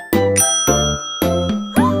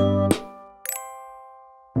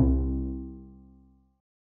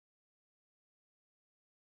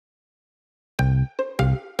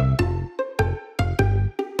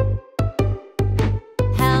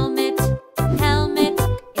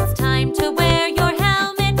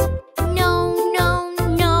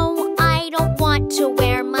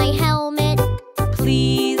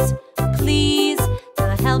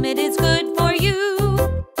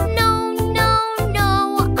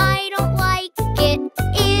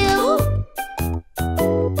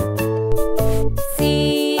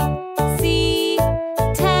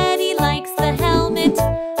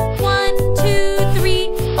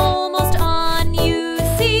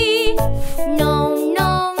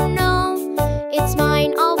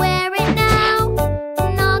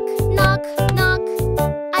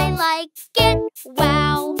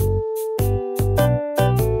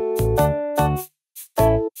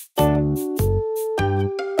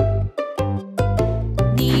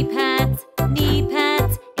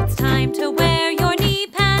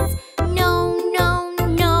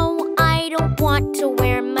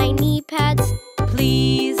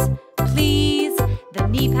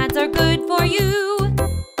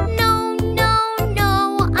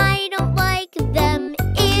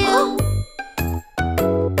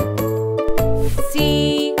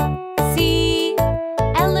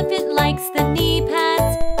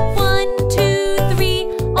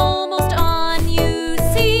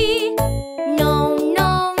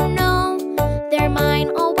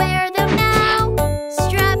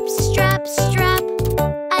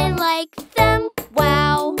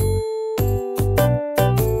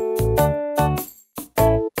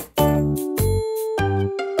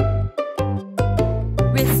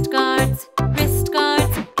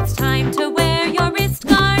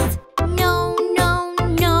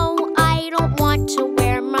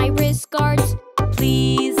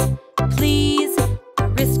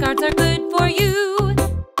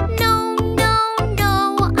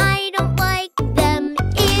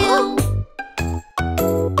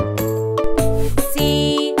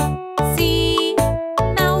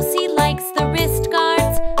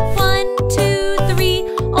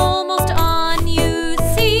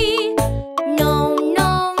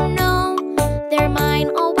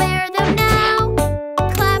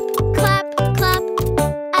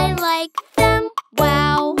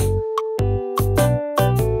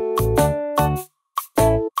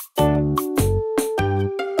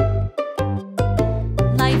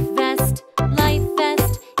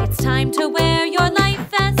 time to wear your life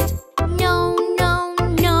vest. No, no,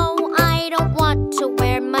 no, I don't want to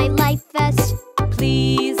wear my life vest.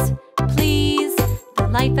 Please, please, the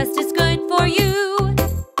life vest is good for you.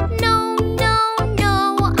 No, no,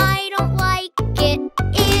 no, I don't like it.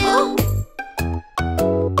 Ew.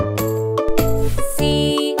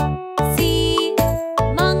 See, see,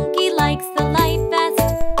 monkey likes the life vest.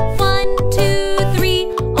 1, 2,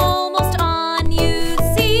 3, almost on you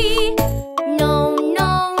see. No,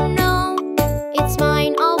 no, no, it's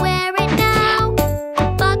mine, I'll wear it now.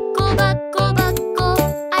 Buckle, buckle, buckle,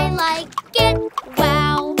 I like it,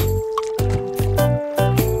 wow.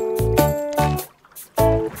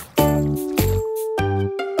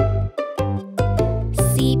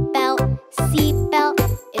 Seatbelt, seatbelt,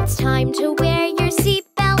 it's time to wear your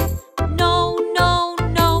seatbelt. No, no,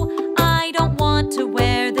 no, I don't want to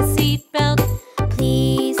wear the seatbelt.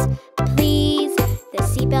 Please, please, the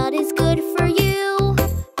seatbelt is good for you.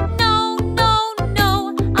 No, no,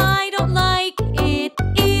 no, I don't like it,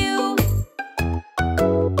 ew.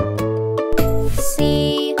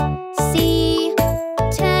 See, see,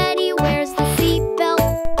 Teddy wears the seatbelt.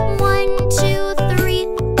 1, 2, 3,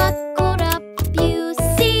 buckled up, you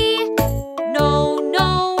see. No,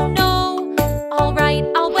 no, no, alright,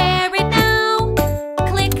 I'll wear it now.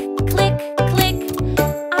 Click, click, click,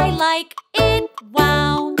 I like it,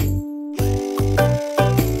 wow.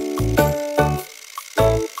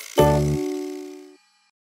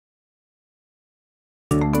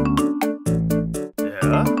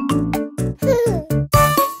 Yeah?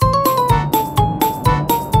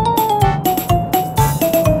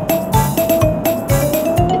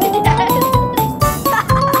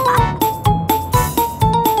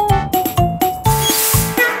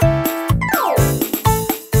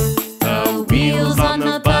 The wheels on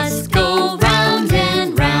the bus go round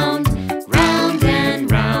and round, round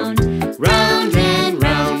and round, round and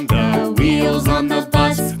round. The wheels on the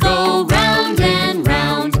bus go round and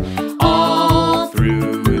round, all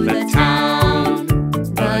through the town.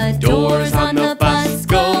 The doors on the bus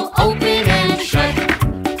go open and shut,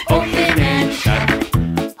 open and shut,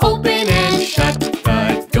 open and shut.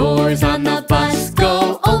 The doors on the bus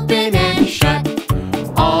go open and shut,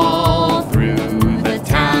 all through the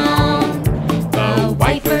town. The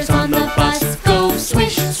wipers on the bus go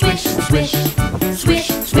swish, swish, swish, swish,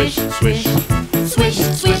 swish, swish, swish,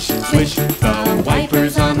 swish, swish. The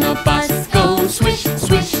wipers on the bus go swish,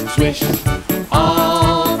 swish, swish,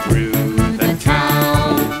 all through the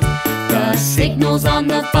town. The signals on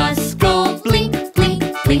the bus go blink, blink,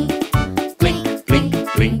 blink, blink,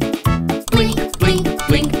 blink, blink, blink, blink,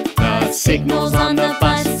 blink. The signals on the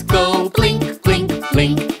bus go blink, blink,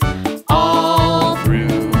 blink, all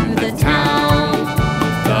through the town.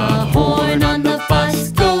 The horn on the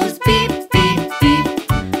bus goes beep, beep, beep,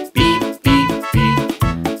 beep, beep,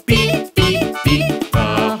 beep, beep, beep, beep.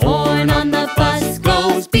 The horn on the bus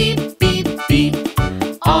goes beep, beep, beep,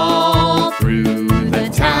 all through the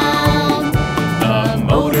town. The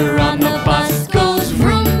motor on the bus goes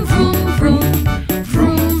vroom, vroom, vroom,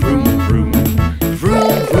 vroom, vroom, vroom, vroom,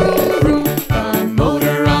 vroom, vroom. The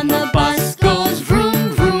motor on the bus goes vroom,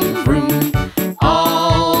 vroom, vroom,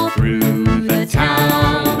 all through the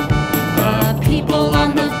town. The people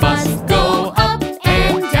on the bus go up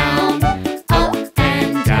and down, up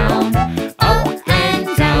and down, up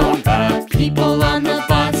and down. The people on the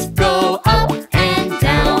bus go up and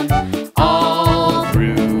down, all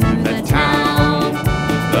through the town.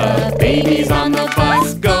 The babies on the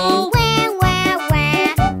bus go Wah, wah, wah,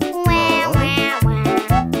 wah, wah,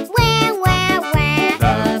 wah, wah, wah, wah.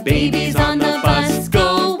 The babies on the bus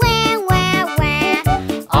go Wah, wah,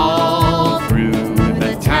 wah. all through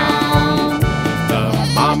the town. The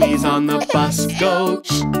mommies on the bus go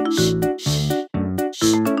shh,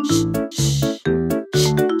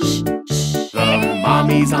 the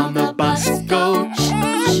mommies on the bus go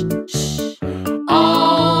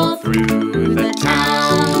all through the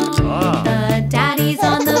town. The daddies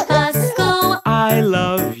on the bus go I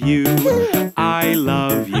love you, I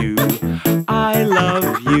love you, I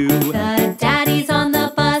love you, The daddies on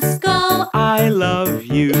the bus go I love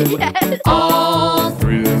you. all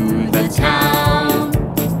through the town.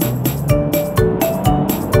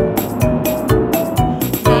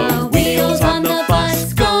 The wheels on the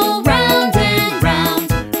bus go round and round,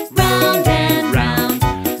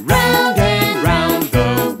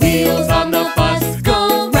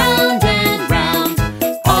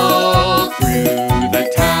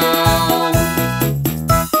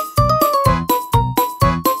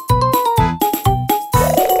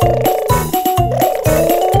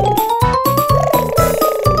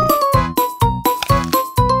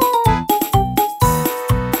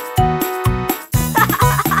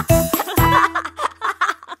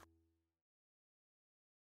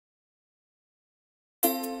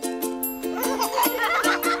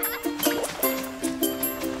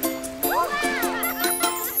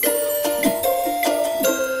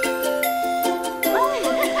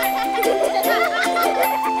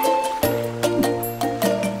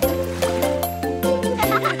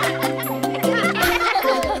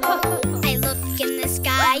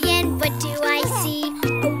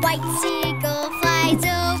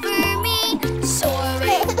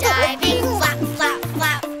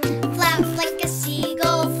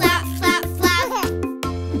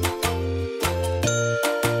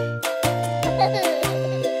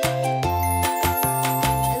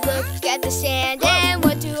 at the sand, and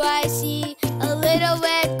what do I see? A little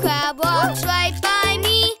red crab walks right by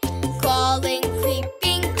me. Crawling,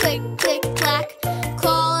 creeping, click, click, clack.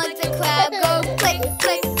 Crawl like the crab, go click,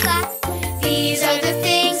 click, clack. These are the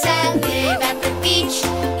things that live at the beach.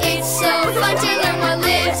 It's so fun to learn what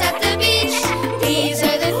lives at the beach. These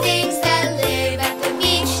are the things that live at the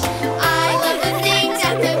beach. I love the things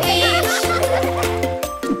at the beach.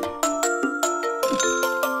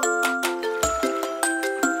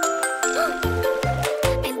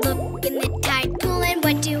 I look in the tide pool and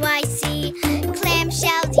what do I see?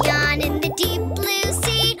 Clamshells yawn in the deep blue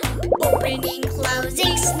sea. Opening,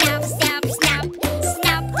 closing, snap, snap, snap.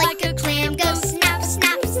 Snap like a clam, go snap,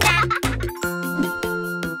 snap, snap.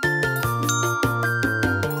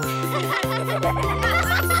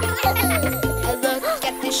 I look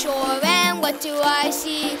at the shore and what do I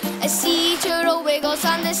see? A sea turtle wiggles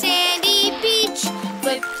on the sandy beach.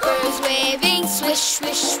 Flippers waving, swish,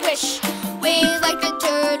 swish, swish. Wave like a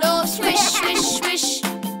turtle, swish, swish, swish.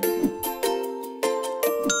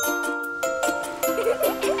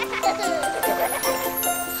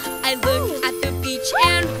 I look at the beach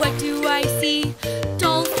and what do I see?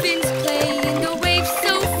 Dolphins play in the waves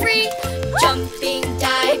so free. Jumping,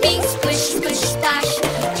 diving, splish, splish, splash.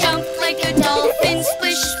 Jump like a dolphin,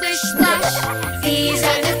 splish, splish, splash. These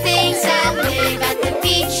are the things that live at the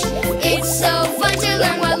beach. It's so fun to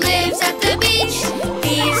learn what lives at the beach.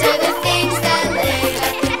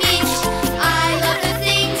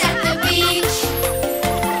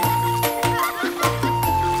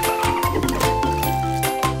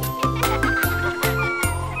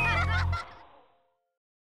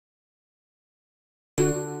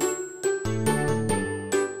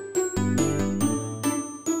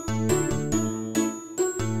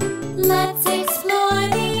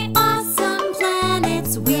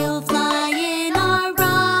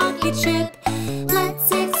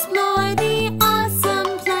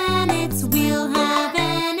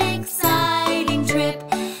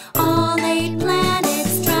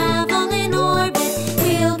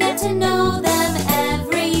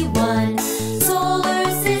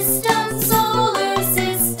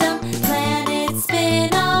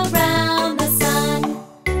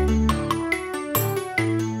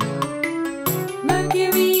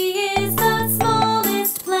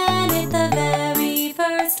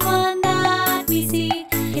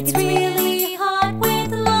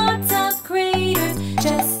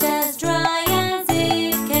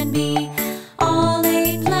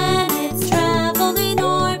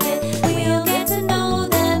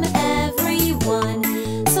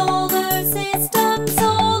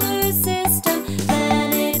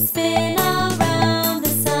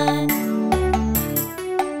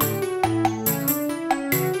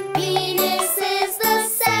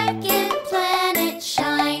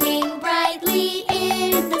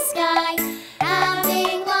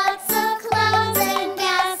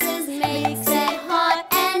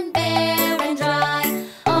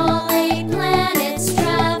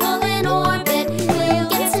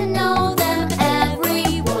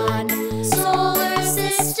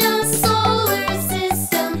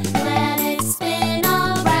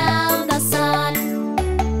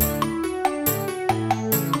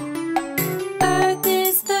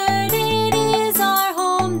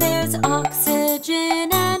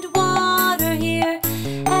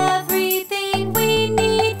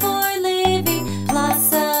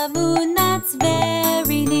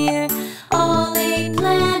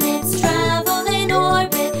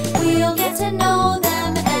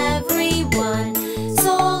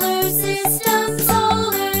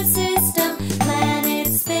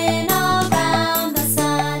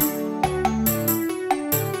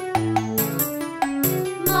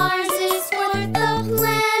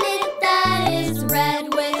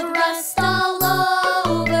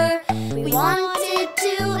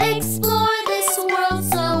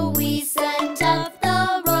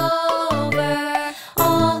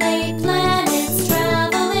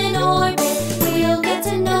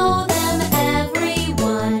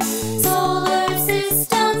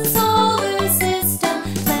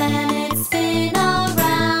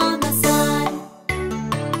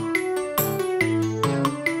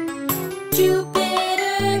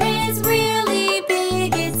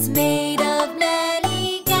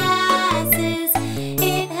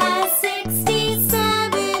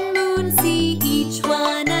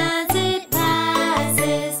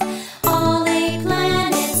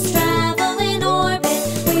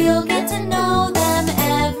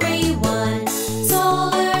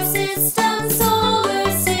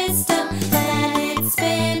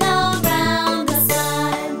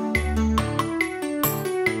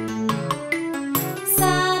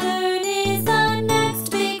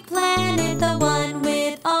 the one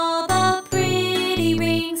with all the pretty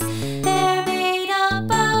rings. They're made up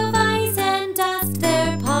of ice and dust.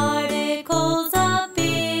 They're particles of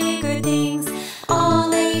bigger things.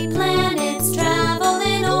 All 8 planets travel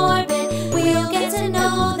in orbit. We'll get to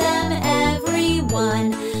know them,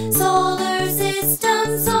 everyone. Solar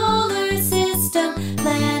system,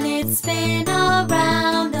 planets spin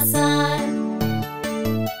around the sun.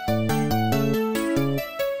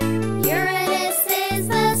 Uranus is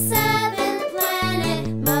the 7th planet,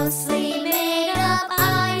 mostly made of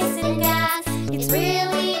ice and gas. It's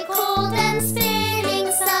really cold and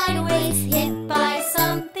spinning sideways, hit by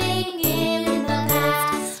something in the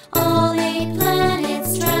past. All 8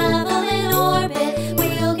 planets travel in orbit.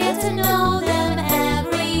 We'll get to know them,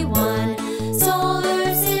 everyone.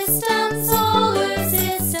 Solar system,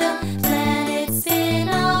 planets spin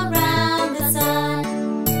around the sun.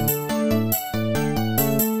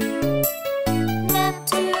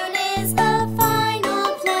 Neptune is the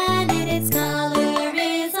final planet. Its color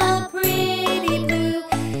is a pretty blue.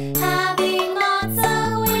 Having lots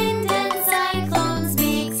of wind and cyclones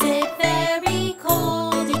makes it very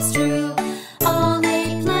cold, it's true. All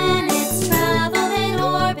 8 planets travel in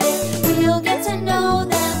orbit. We'll get to know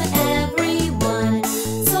them, everyone.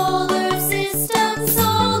 Solar system,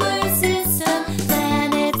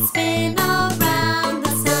 planets spin around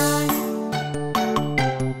the sun.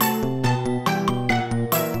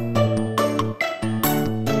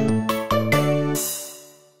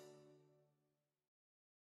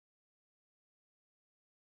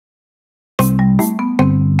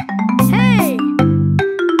 Hey!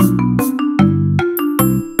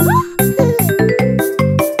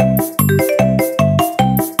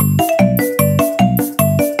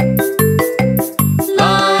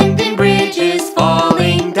 London Bridge is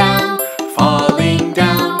falling down, falling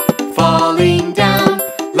down, falling down.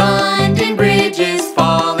 London Bridge is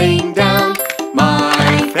falling down,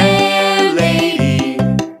 my fair lady.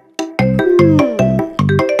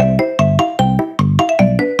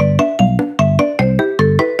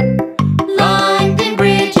 London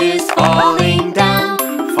Bridge is falling down,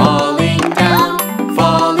 falling down,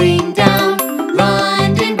 falling down.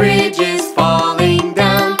 London Bridge is falling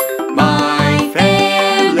down, my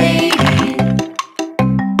fair lady.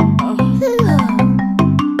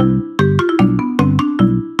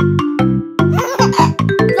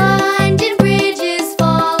 London Bridge is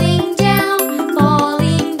falling down,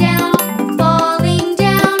 falling down, falling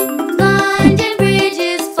down. London Bridge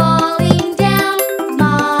is falling down,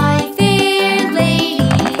 my fair lady.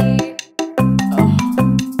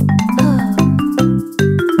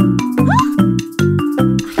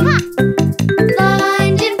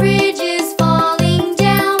 London Bridge is falling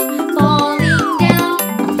down, falling down,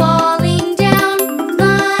 falling down.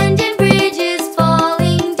 London Bridge is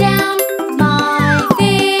falling down, my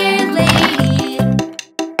fair lady.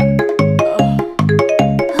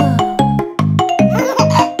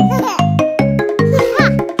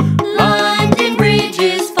 London Bridge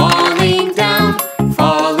is falling down,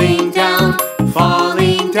 falling down,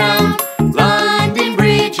 falling down. London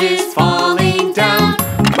Bridge is falling down,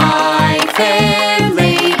 my fair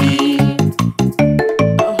lady.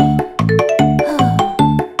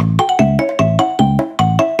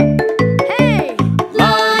 Hey!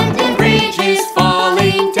 London Bridge is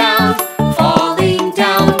falling down, falling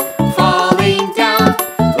down, falling down.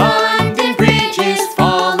 London Bridge is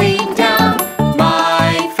falling down,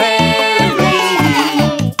 my fair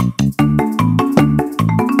lady.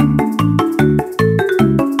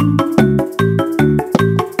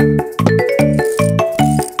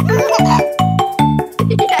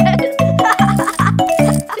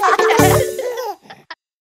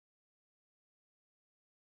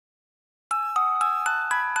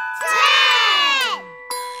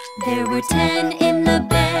 There were 10 in the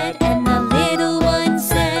bed, and the little one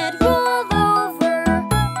said, roll over,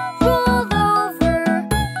 roll over.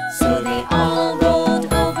 So they all rolled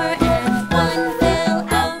over, and one fell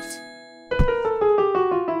out.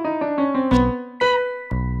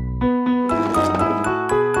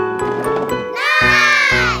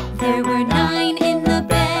 There were 9 in the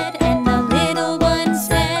bed, and the little one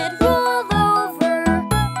said, roll over,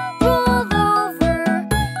 roll over.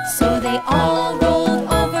 So they all rolled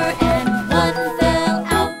over, and one fell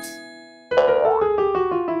out.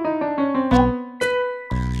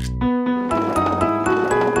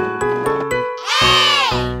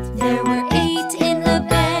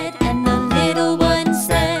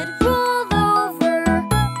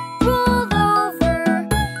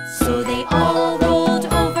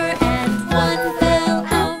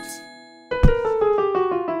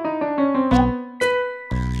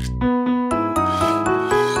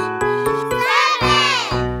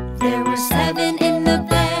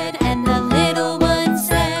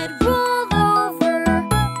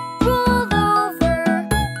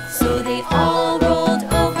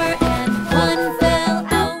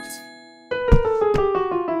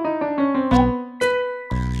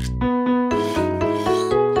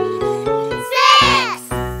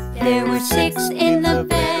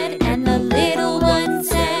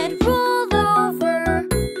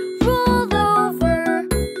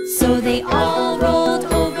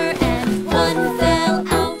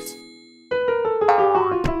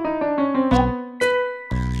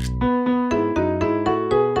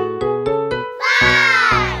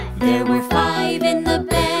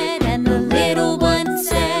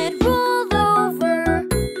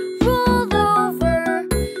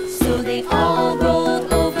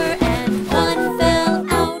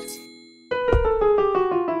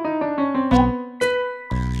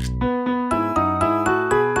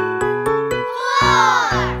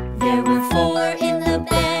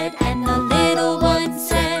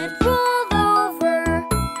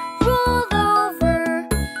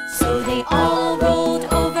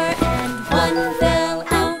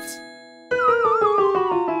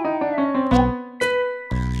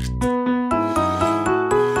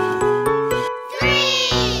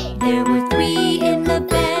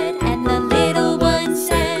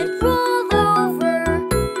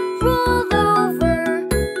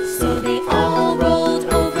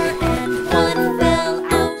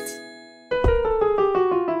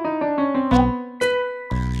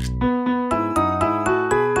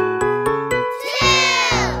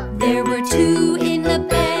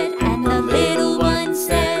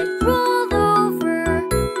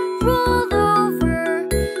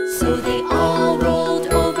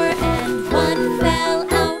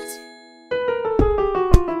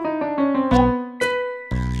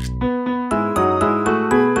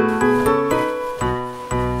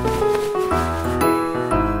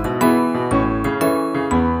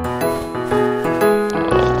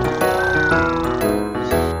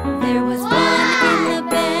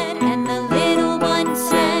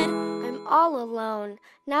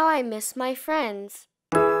 just my friends.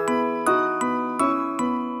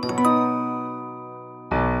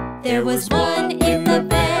 There was one in the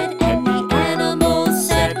bed, and the animal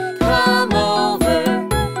said, "Come over,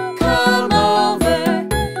 come over."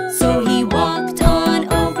 So he walked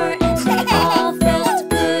on over, and they all felt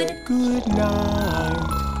good. Good night,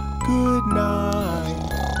 good night.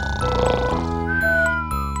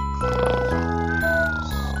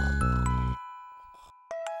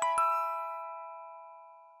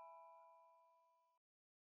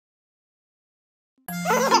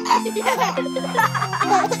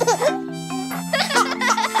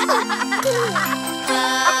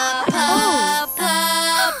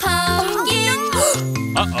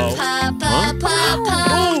 Uh-oh.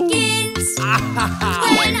 Pumpkins.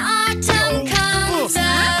 When autumn comes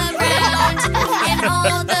around and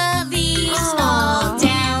all the leaves fall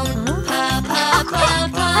down.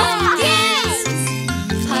 Pumpkins.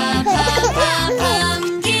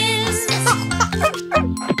 Pumpkins.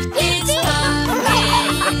 It's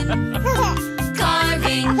pumpkin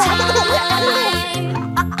carving time.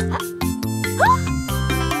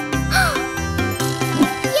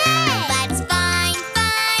 Let's find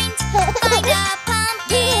a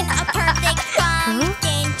pumpkin, a perfect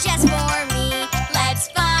pumpkin just for me. Let's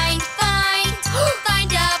find a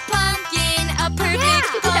pumpkin, a perfect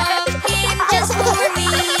pumpkin just for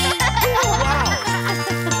me.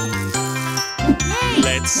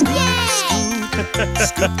 Let's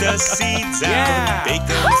scoop the seeds out, bake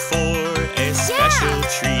them for a special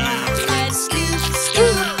treat. Let's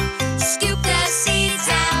scoop the seeds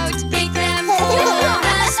out, bake them for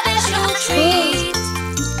a special treat.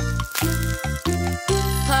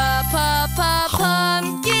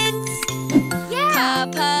 Pumpkins.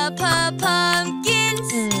 Pumpkins.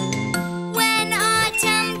 When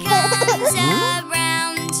autumn comes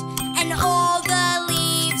around and all the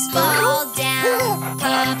leaves fall down.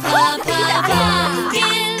 Pumpkins.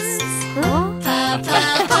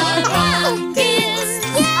 Pumpkins.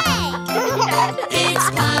 It's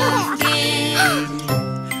pumpkin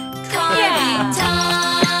carving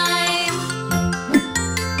time.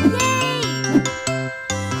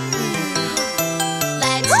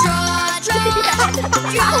 Let's draw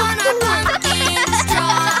on our pumpkins,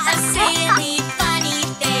 draw a silly, funny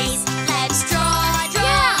face. Let's draw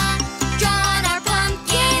on our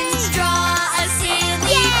pumpkins, draw a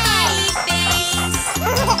silly, funny face.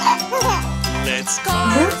 Let's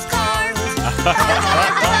Carve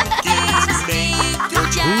our pumpkins, make your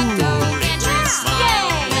jack-o'-lantern smile.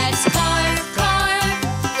 Let's carve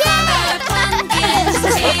our pumpkins,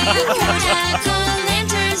 make your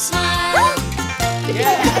jack-o'-lantern smile.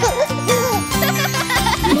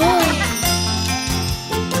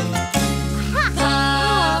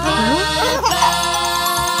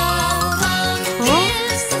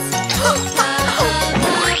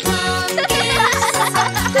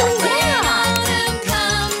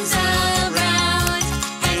 It's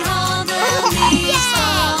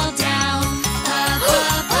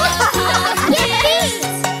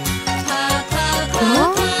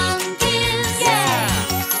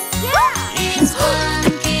pumpkin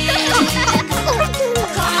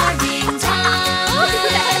carving time.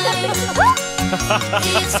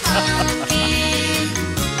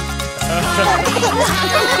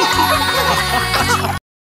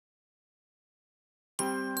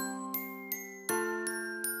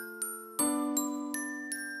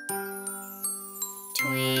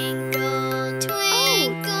 Twinkle,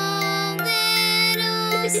 twinkle,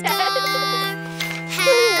 little star,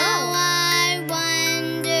 how I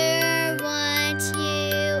wonder what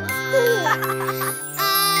you are.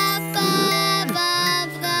 Up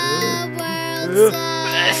above the world so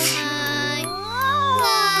high,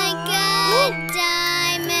 like a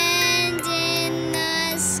diamond in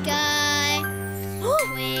the sky.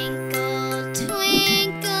 Twinkle,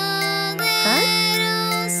 twinkle,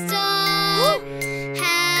 little star,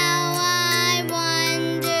 how I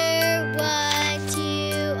wonder what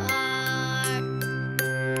you are.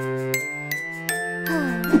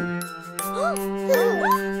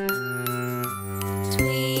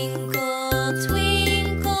 Twinkle,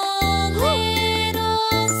 twinkle,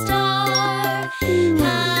 little star,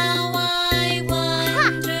 how I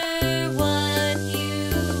wonder what you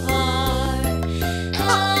are.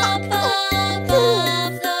 Up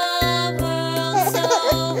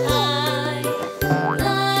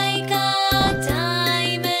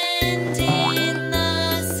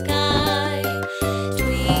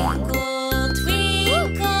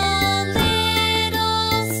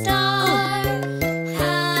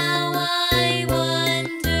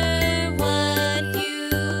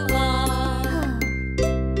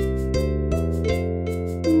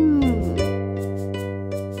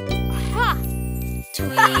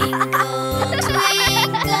Twinkle,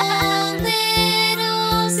 twinkle,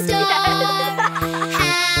 little star,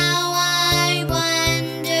 how I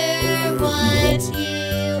wonder what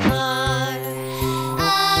you are.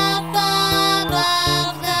 Up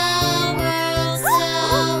above the world so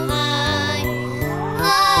high,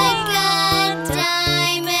 like a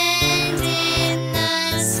diamond in the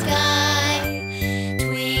sky.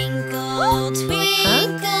 Twinkle,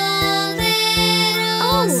 twinkle,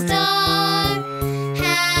 little star,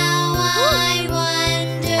 how I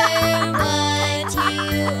wonder what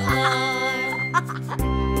you are.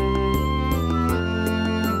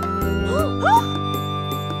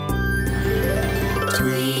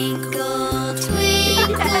 Twinkle,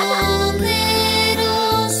 twinkle,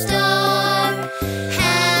 little star,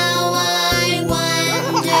 how I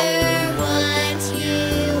wonder what you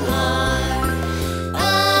are.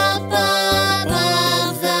 Up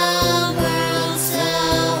above the world so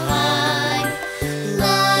high,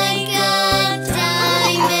 like a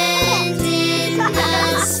diamond in the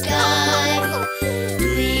sky.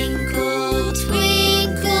 Twinkle,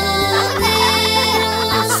 twinkle,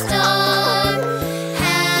 little star,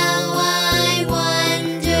 how I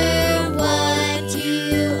wonder what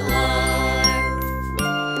you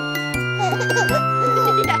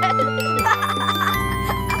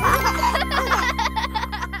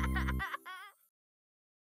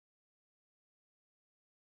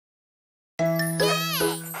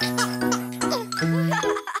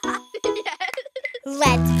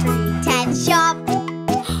Let's pretend shop.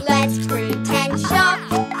 Let's pretend shop.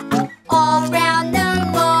 All round the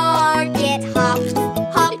market, hop,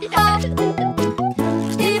 hop, hop.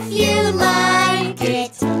 If you like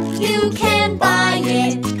it, you can buy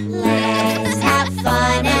it. Let's have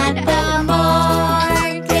fun at the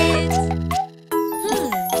market.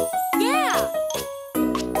 Yeah.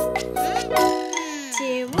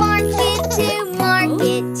 To market,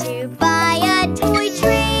 to buy a toy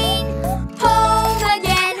train. Home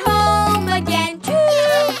again,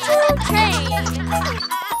 choo-choo train.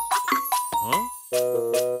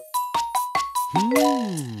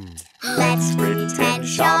 Let's pretend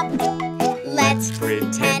shop. Let's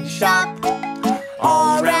pretend shop.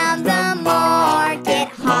 All round the market,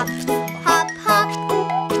 hop, hop, hop.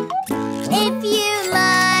 If you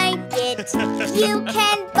like it, you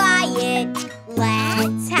can buy it.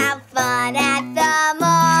 Let's have fun at the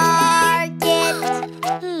market.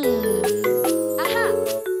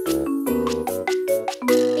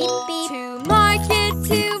 Beep, beep. To market,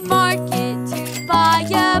 to buy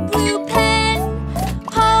a blue pen.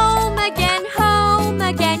 Home again,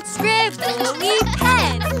 scribbly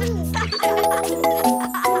pen.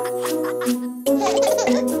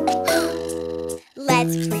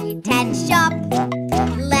 Let's pretend shop.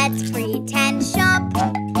 Let's pretend shop.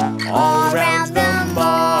 All round the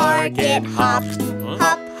market, hop,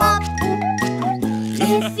 hop, hop.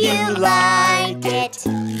 If you like it,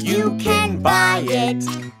 you can buy it.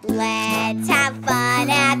 Let's have fun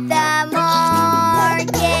at the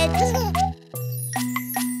market.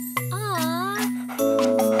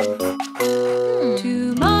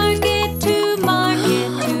 To market, to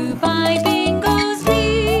buy Bingo's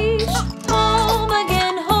leash. Home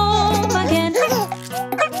again,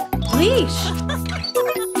 leash.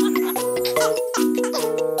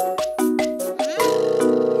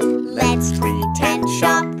 Let's pretend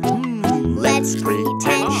shop. Let's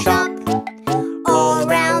pretend shop. All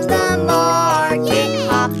round the market,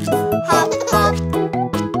 hop, hop, hop.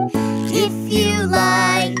 If you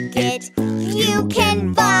like it, you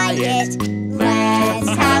can buy it. Let's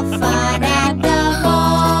have fun at the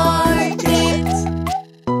market.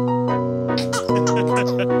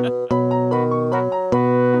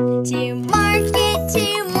 To market,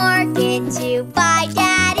 to buy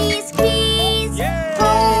Daddy's keys.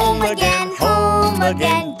 Home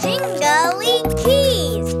again, jingly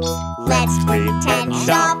keys. Let's pretend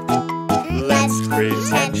shop. Let's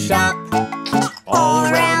pretend shop. All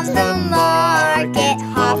round the market,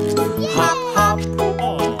 hop, hop, hop.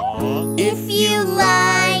 If you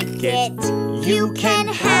like it, you can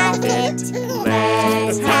have it.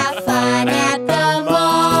 Let's have fun at the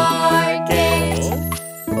market.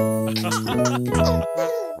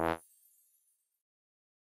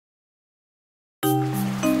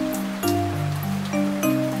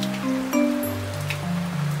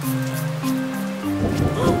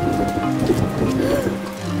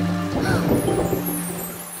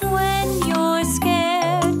 When you're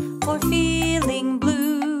scared or feeling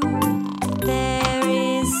blue, there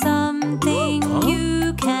is something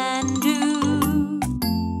you can do.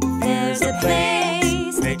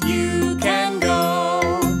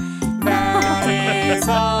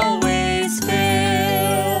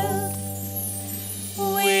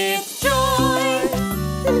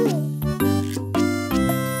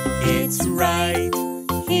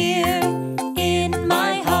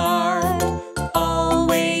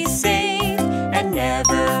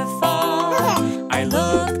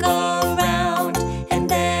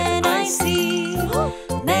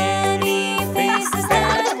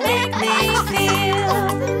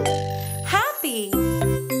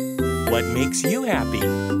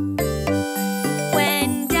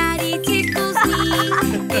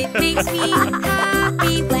 It makes me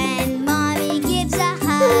happy When Mommy gives a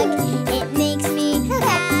hug, it makes me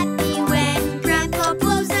happy. when Grandpa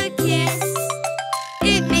blows a kiss.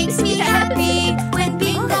 It makes me happy when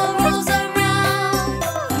bingo rolls around.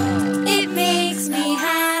 It makes me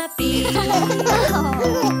happy.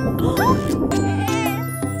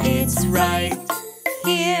 It's right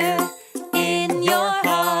here in your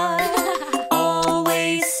heart,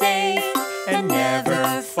 always safe and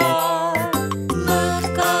never far.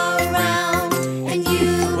 Look around and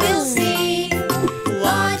you will see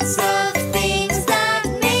lots of things that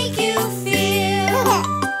make you feel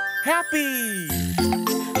Happy!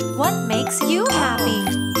 What makes you happy?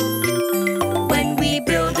 When we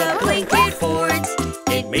build a blanket fort,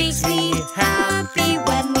 It makes me happy.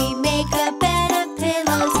 when we make a bed of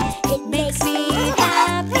pillows. It makes me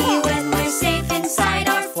happy when we're safe inside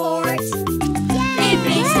our fort. It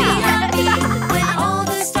makes me happy when all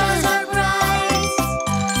the stars are bright.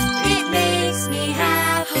 It makes me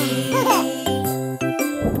happy.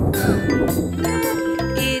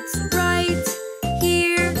 It's right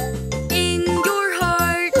here in your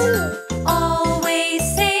heart, always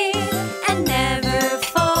safe and never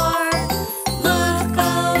far. Look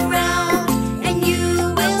around and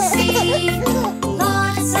you will see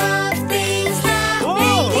lots of things that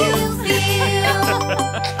make you feel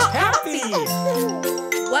Happy!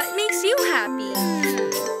 What makes you happy?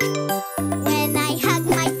 When I hug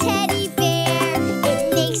my teddy bear,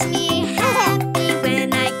 it makes me happy.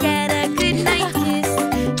 When I get a good night kiss,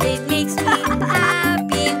 it makes me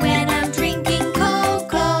happy. When I'm drinking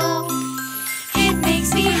cocoa, it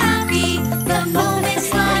makes me happy. The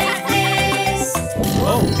moments like this,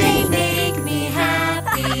 they make me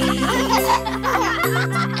happy.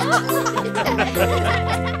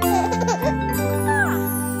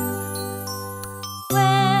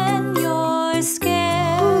 When you're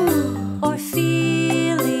scared or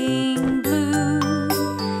feeling blue,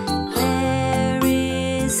 there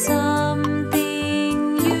is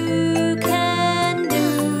something you can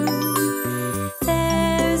do.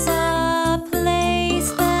 There's a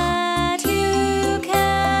place that you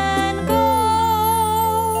can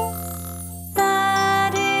go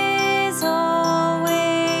that is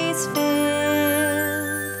always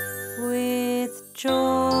filled with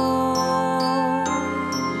joy.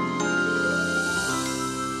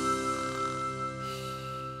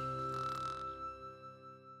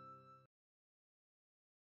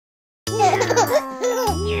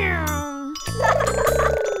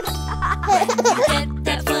 Get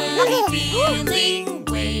that funny feeling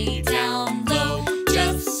way down low.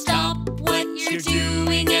 Just stop what you're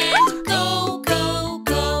doing and go, go,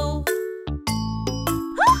 go.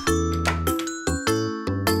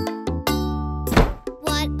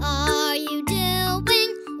 What are you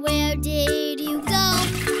doing? Where did you go?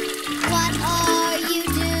 What are you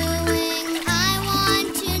doing? I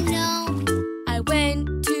want to know. I went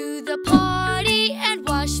to the party and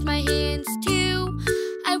washed my hands too.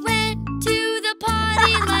 I went to the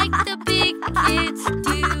party like the big kids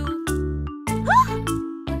do.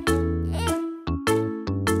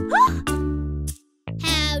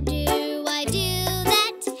 How do I do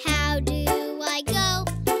that? How do I go?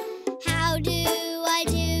 How do I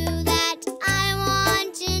do that? I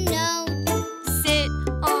want to know. Sit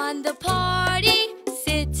on the party,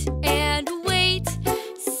 sit and wait.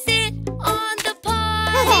 Sit on the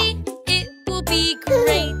party, it will be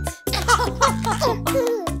great.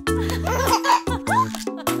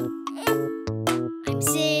 I'm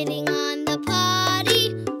sitting on the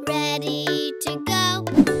potty, ready to go.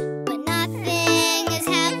 But nothing is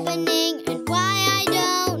happening, and why I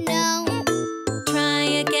don't know. Try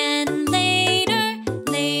again later,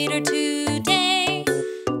 later today.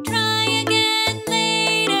 Try again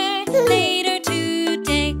later, later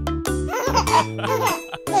today.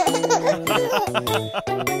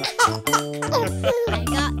 I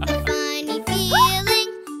got the funny feeling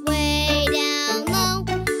way down low.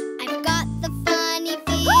 I've got the funny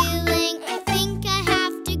feeling, I think I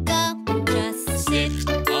have to go. Just Sit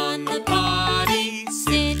on the potty,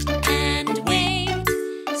 sit and wait.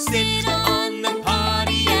 Sit on the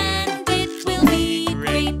potty and it will be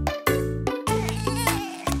great.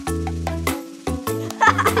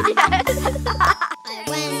 I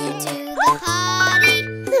went to the potty,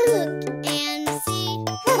 look and see.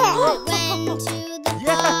 I went to the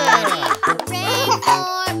potty,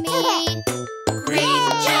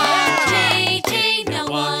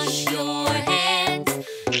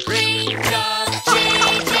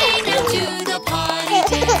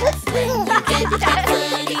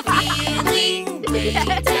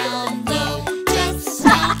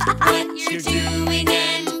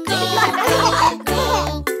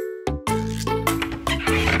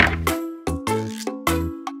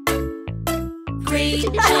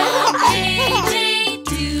 jump, JJ,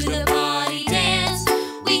 do the body dance.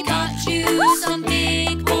 We got you some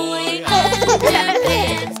big boy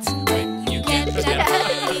underpants. When you get that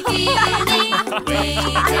funny feeling way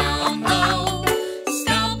down low,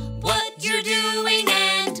 stop what you're doing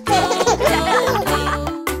and go, go, go.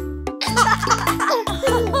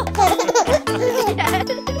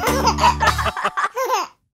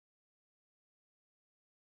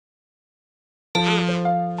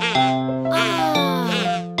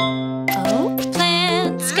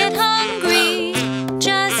 Plants get hungry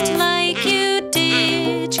just like you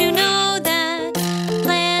did. You know that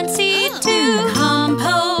plants eat too.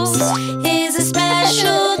 Compost is a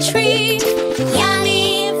special treat.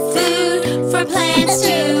 Yummy food for plants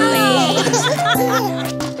to eat.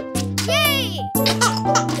 Yay!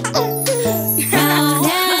 Round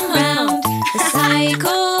and round the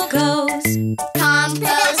cycle goes.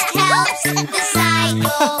 Compost helps the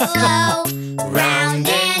cycle flow. Round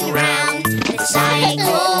and round the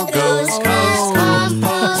cycle goes. 'Cause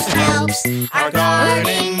compost helps our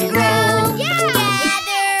garden grow.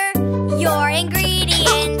 Gather your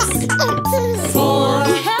ingredients for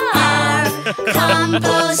our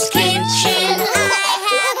compost kitchen. I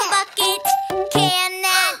have a bucket. Can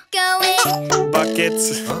that go in? Buckets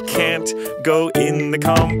can't go in the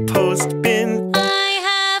compost bin. I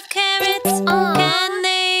have carrots. Can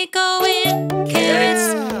they go in? Carrots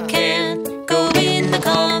can't go in the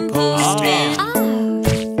compost bin.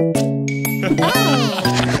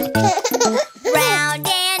 Round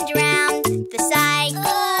and round the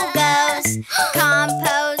cycle goes.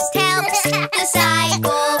 Compost helps the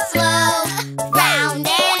cycle flow. Round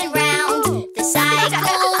and round the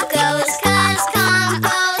cycle goes. 'Cause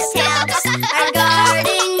compost helps our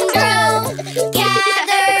garden grow.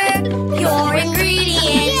 Gather your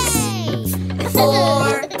ingredients for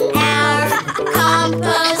our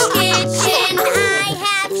compost kitchen. I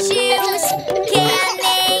have shoes. Can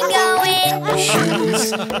they go in? Shoes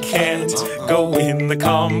can't go in the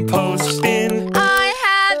compost bin. I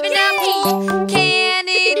have an apple. Can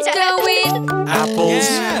it go in? Apples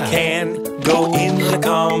can go in the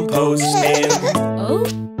compost bin.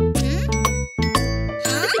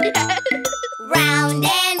 Round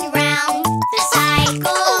and round the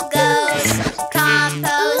cycle goes.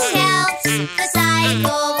 Compost helps the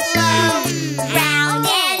cycle flow. Round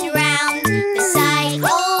and round the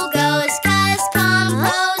cycle goes. 'Cause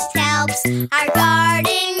compost helps our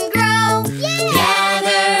garden grow.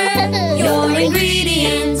 Gather your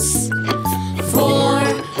ingredients for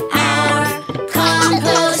our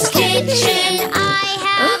compost kitchen. I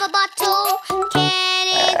have a bottle. Can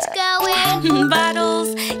it go in? Bottles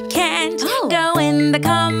can't go in the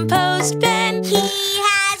compost bin. He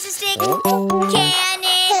has a stick. Can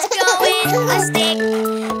it go in? A stick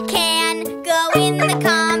can go in the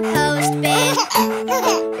compost bin.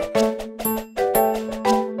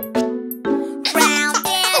 Round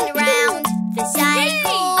and round the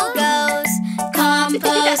cycle goes.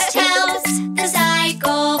 Compost helps the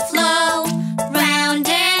cycle flow. Round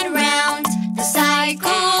and round the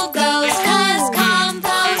cycle goes. 'Cause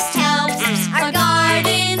compost helps our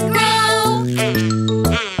garden grow.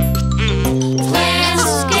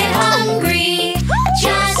 Plants get hungry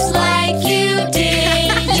just like you did.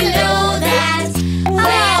 You know that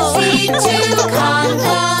plants eat too.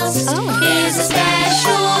 Compost is a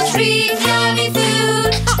special treat. Yummy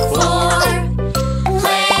food for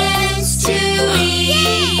plants to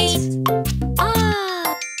eat.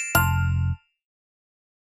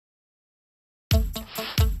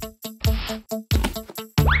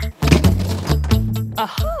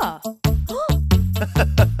 Aha!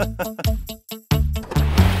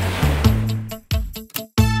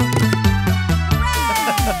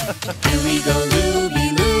 Here we go, Looby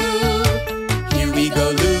Loo. Here we go,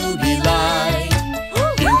 Looby Light.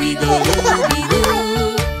 Here we go, Looby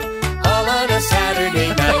Loo. All on a Saturday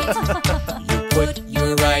night. You put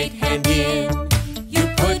your right hand in. You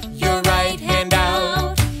put your right hand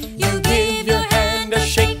out. You give your hand a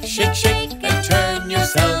shake, shake, shake, and turn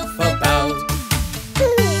yourself about.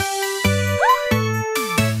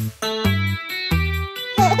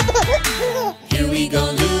 Here we go,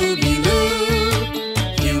 Looby Loo.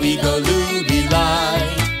 Here we go, Looby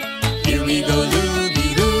Light. Here we go,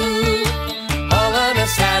 Looby Loo. All on a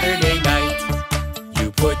Saturday night.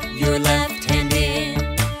 You put your left hand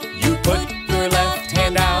in. You put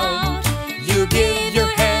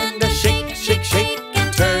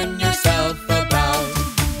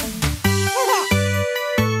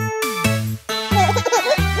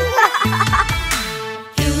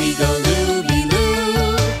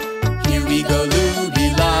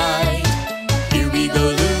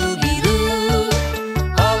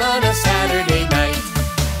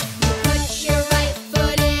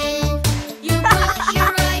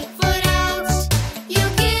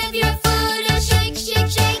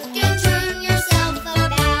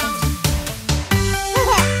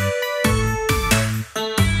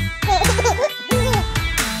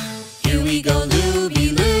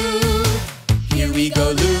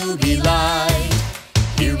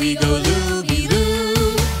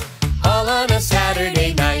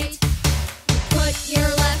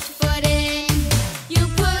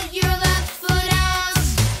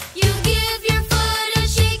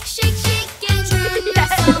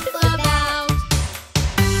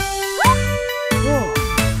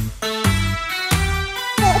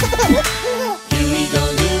Here we go,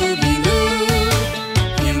 Looby-Loo.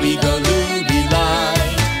 Here we go,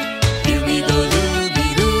 Looby-Lie. Here we go,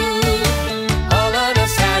 Looby-Loo. All on a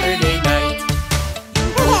Saturday night. You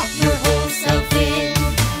put your whole self in.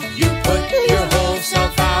 You put your whole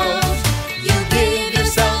self out. You give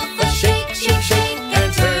yourself a shake, shake, shake,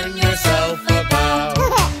 and turn yourself about.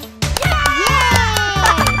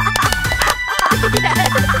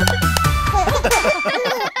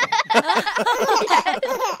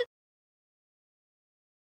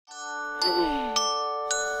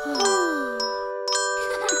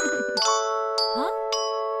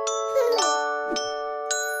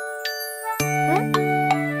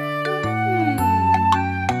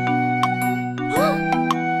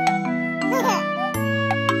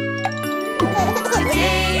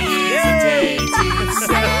 Today is a day to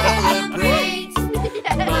celebrate.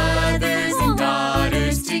 Mothers and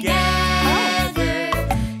daughters together.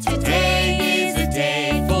 Today is a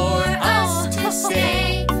day for us to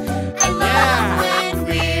say, I love when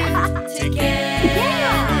we're together.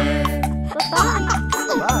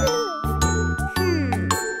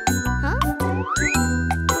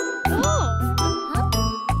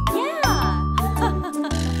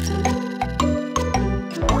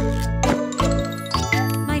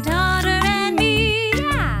 My daughter and me,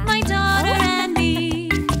 my daughter and me,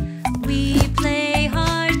 we play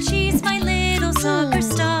hard. She's my little soccer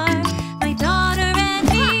star. My daughter and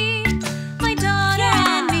me, my daughter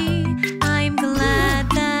and me, I'm glad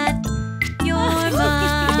that you're mine.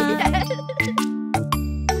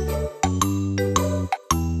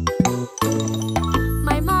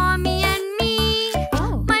 My mommy and me,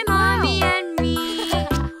 my mommy and me,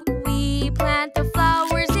 we plant the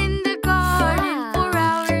flowers in the garden for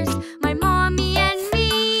hours. My mommy and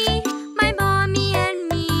me, my mommy and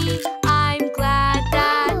me, I'm glad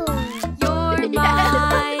that you're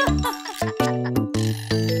mine.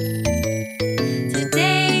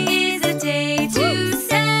 Today is a day to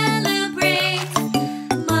celebrate.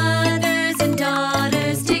 Mothers and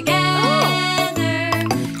daughters together.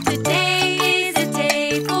 Today is a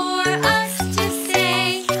day for us to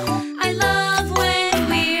say, I love when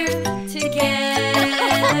we're together.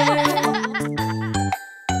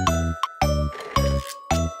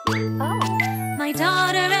 My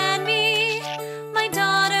daughter and me, my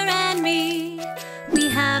daughter and me, we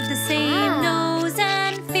have the same nose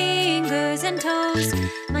and fingers and toes.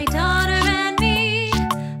 My daughter and me,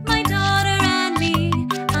 my daughter and me,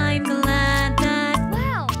 I'm glad that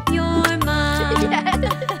you're mine.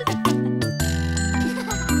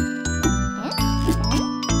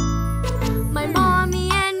 My mommy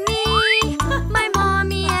and me, my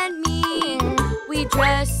mommy and me, we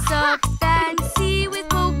dress up fancy with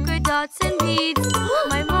polka dots and beads.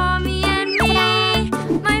 My mommy and me,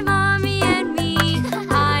 my mommy and me,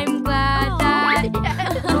 I'm glad that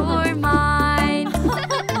you're mine.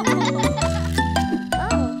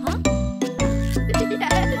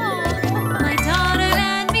 My daughter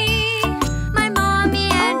and me, my mommy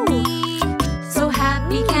and me, so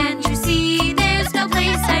happy, can't you see? There's no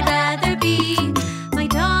place I'd rather be. My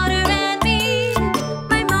daughter and me,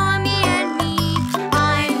 my mommy and me,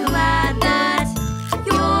 I'm glad that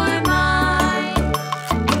you're mine.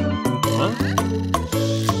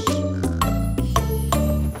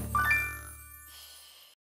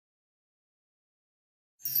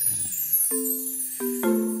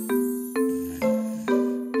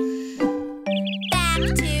 Back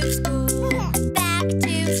to school, back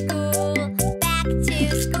to school, back to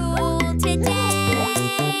school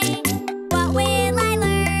today. What will I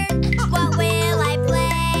learn? What will I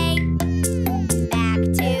play? Back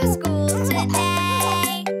to school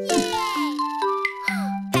today. Yay!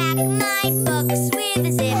 Pack my books with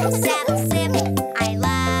a zip, zap, zip. I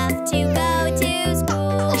love to go to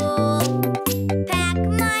school. Pack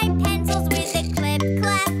my pencils with a clip,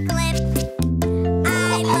 clap, clip. I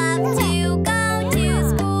love to go to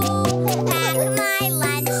school. Pack my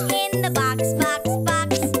lunch in the box, box,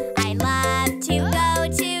 box. I love to go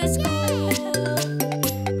to school.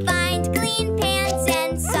 Find clean pants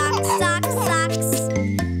and socks, socks, socks.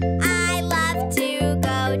 I love to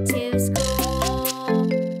go to school.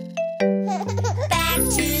 Back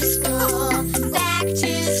to school, back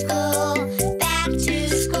to school, back to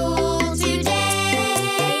school today.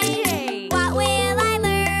 What will I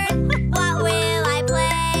learn? What will I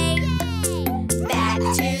play? Back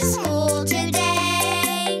to school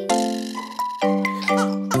today.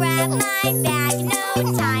 Grab my bag, no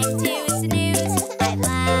time to snooze. I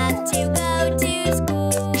love to go to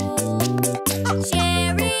school.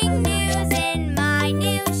 Sharing news in my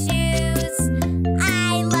new shoes.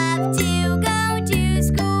 I love to go to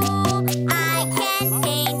school. I can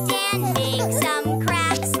paint and make some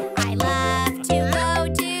crafts.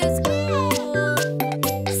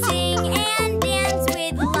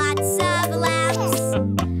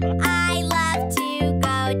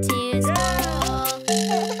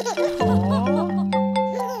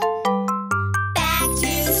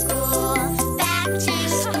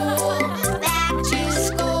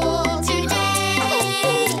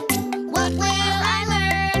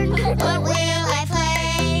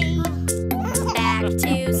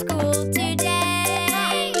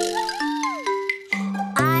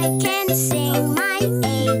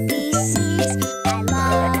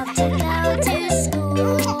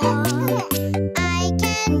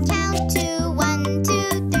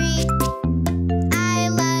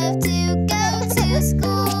 to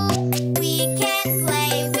school. We can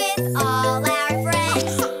play with all our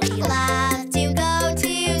friends. We love to go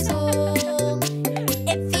to school.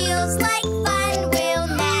 It feels like fun will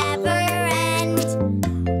never end.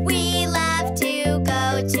 We love to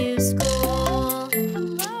go to school.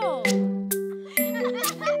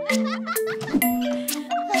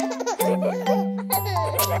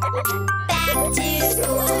 Back to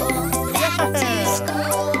school, back to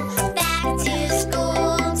school, back to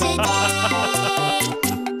school today.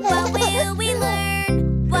 What will we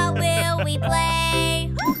learn? What will we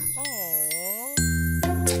play?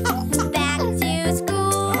 Back to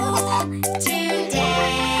school today.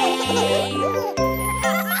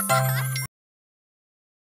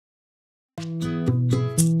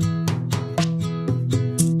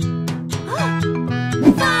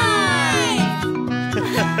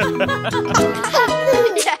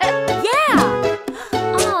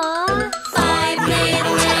 5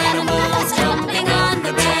 little animals jumping on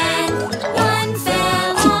the bed. One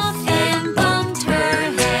fell off and bumped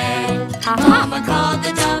her head. Mama called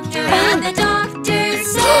the doctor and the doctor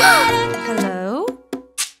said, Hello?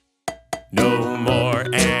 No more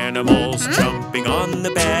animals jumping on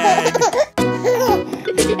the bed.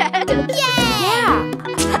 Yeah.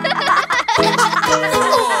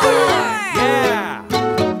 Yeah!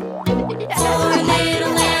 4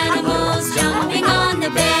 little animals jumping on the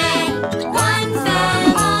bed. One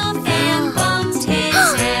fell off and bumped his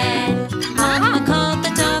head. Mama called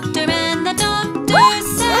the doctor and the doctor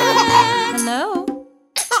said, Hello?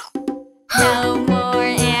 no more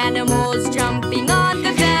animals jumping on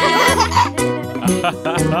the bed.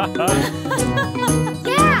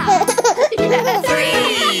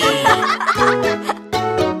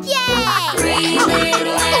 Three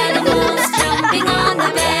little animals jumping on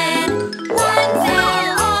the bed. One fell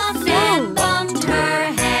off and bumped her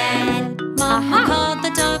head. Mama called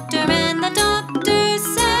the doctor and the doctor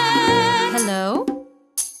said, Hello?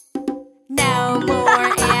 no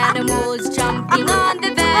more animals jumping on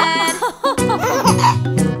the bed.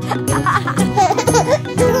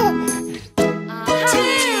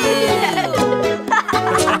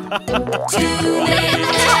 2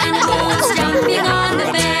 little animals jumping on the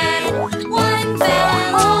bed. One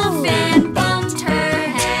fell off and bumped her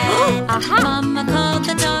head. Mama called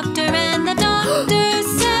the doctor and the doctor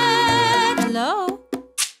said, Hello?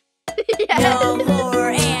 no more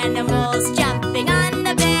animals jumping on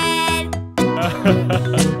the bed.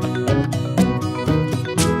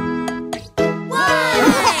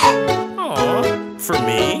 Aw, for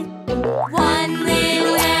me? One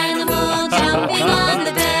little animal jumping on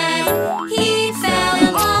the bed. He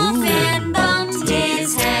fell off and bumped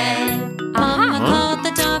his head. Mama called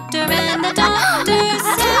the doctor and the doctor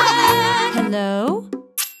said, Hello?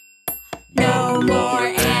 no more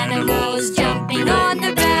animals jumping on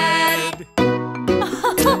the bed.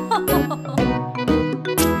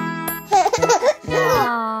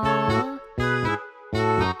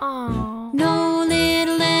 No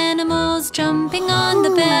little animals jumping on the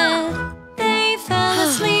bed. They fell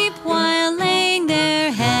asleep while laying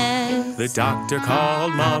their heads. The doctor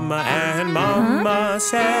called Mama and Mama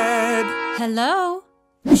said, Hello?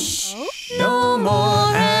 no more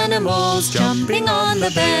animals jumping on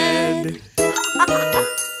the bed.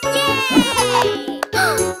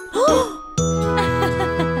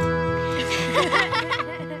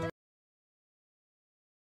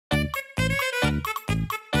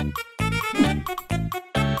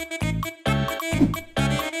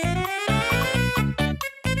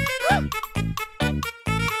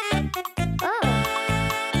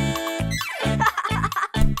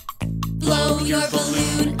 Blow your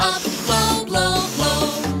balloon up, blow, blow,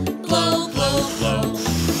 blow. Blow, blow, blow.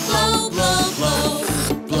 Blow, blow, blow.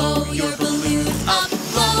 Blow your balloon up,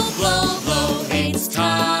 blow, blow, blow. It's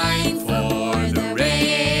time for the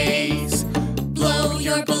race. Blow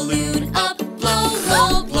your balloon up, blow,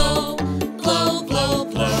 blow, blow. Blow, blow,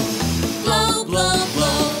 blow. Blow, blow,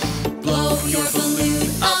 blow. Blow your balloon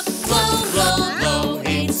up, blow, blow, blow.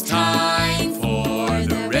 It's time for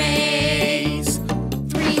the race.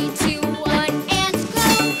 3, 2, 1, and go,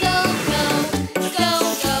 go,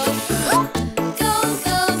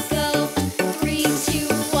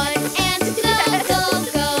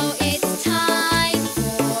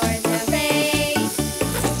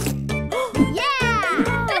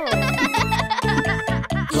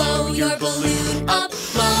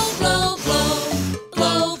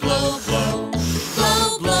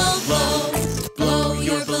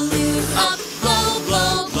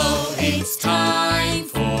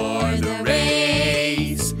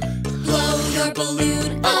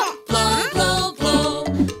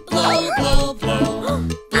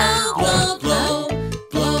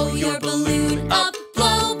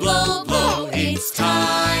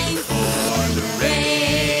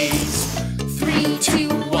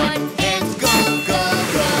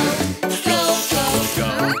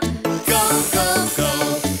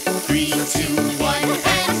 2, 1,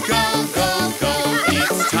 and go, go, go.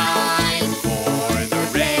 It's time for the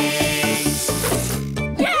race.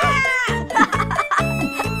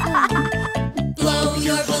 Blow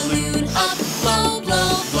your balloon up, blow,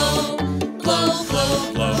 blow, blow. Blow,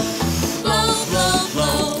 blow, blow. Blow, blow,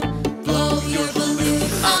 blow. Blow your balloon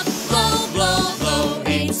up, blow, blow, blow.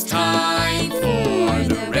 It's time for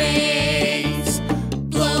the race.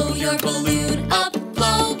 Blow your balloon up,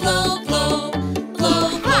 blow, blow, blow.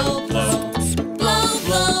 Blow, blow, blow. Blow,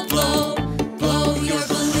 blow, blow. Blow your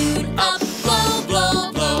balloon up, blow,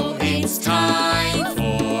 blow, blow. It's time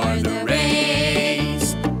for the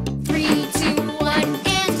race. 3, 2, 1,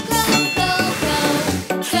 and go, go, go.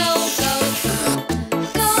 Go, go, go.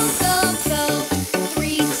 Go, go, go.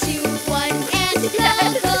 3, 2, 1,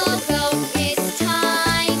 and go, go, go. It's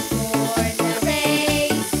time for the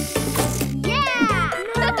race.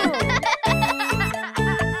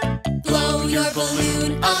 Blow your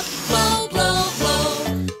balloon up, blow, blow, blow.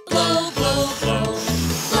 Blow, blow, blow.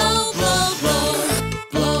 Blow, blow, blow.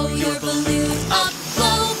 Blow your balloon up,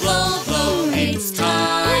 blow, blow, blow. It's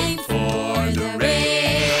time for the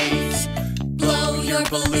race. Blow your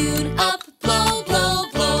balloon up, blow, blow,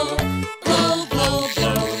 blow. Blow, blow,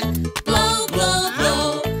 blow. Blow, blow,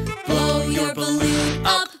 blow. Blow your balloon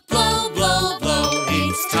up, blow, blow, blow.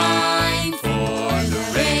 It's time for the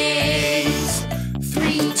race.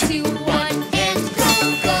 3, 2, 1, and go,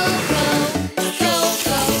 go, go. Go,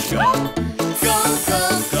 go, Go, go, go,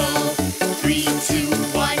 go. 3, 2,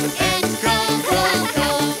 1, and go, go, go.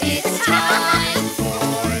 It's time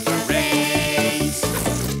for the race.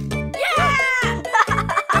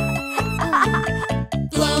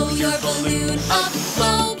 Blow your balloon up,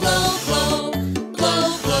 blow, blow, blow.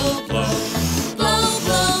 Blow, blow, blow. Blow,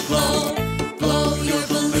 blow, blow. Blow your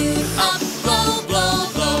balloon up, blow, blow,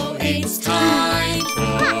 blow. It's time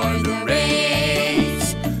for the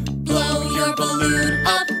race. Blow your balloon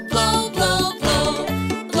up, blow, blow, blow.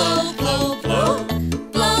 Blow, blow, blow.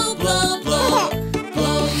 Blow, blow, blow.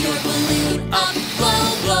 Blow your balloon up, blow,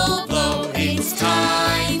 blow, blow. It's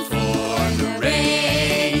time for the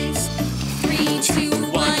race. 3, 2,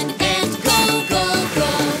 1, and go, go,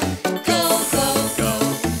 go. Go, go, go.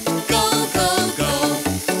 Go, go, go.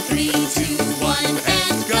 3, 2, 1,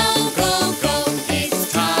 and go, go, go. It's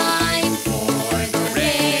time for the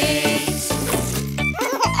race.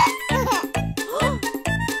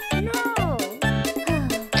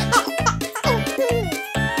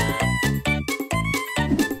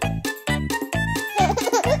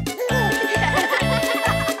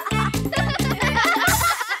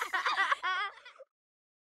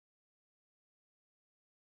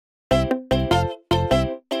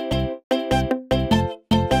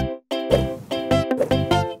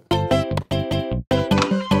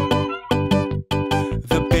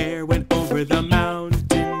 The bear went over the mountain.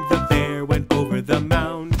 The bear went over the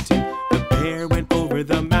mountain. The bear went over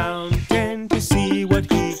the mountain to see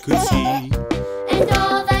what he could see. And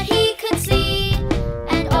all that he could see,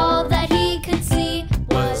 and all that he could see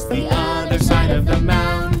was The other side of the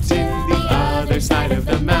mountain. The other side of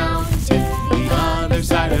the mountain. The other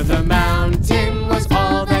side of the mountain was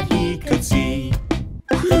all that he could see.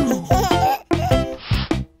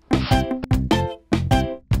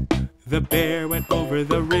 The bear went over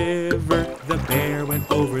the river. The bear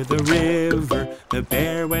went over the river. The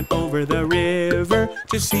bear went over the river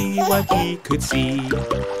to see what he could see.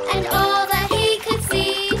 And all that he could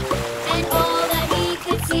see, and all that he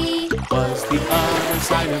could see Was the other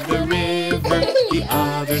side of the river. The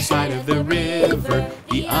other side of the river.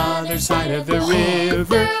 The other side of the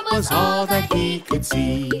river was all that he could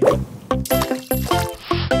see.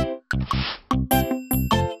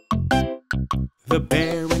 The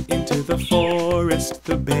bear went into the forest.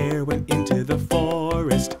 The bear went into the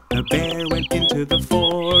forest. The bear went into the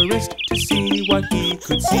forest to see what he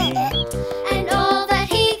could see. and all that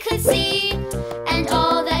he could see, and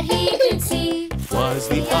all that he could see Was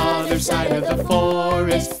the other side of the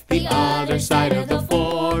forest. The other side of the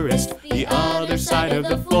forest. The other side of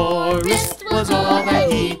the forest was all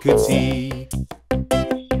that he could see.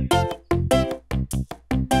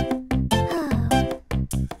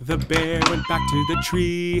 The bear went back to the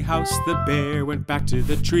tree house. The bear went back to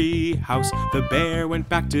the tree house. The bear went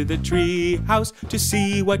back to the tree house to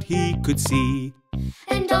see what he could see.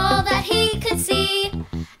 and all that he could see,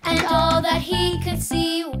 and all that he could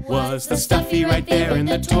see Was the stuffy right there in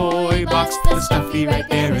the toy box. The stuffy right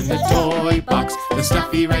there in the toy box. The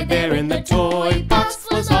stuffy right there in the toy box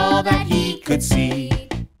was all that he could see.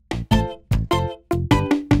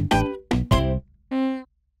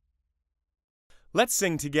 Let's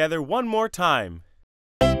sing together one more time.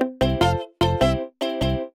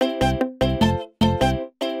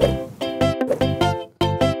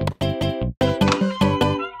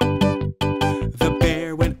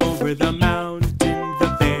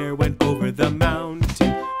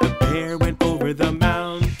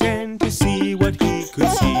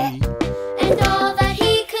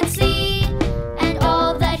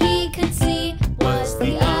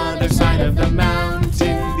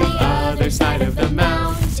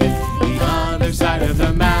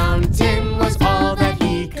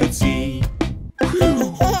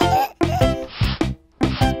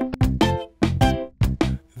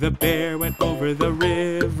 bear went over the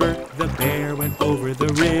river. The bear went over the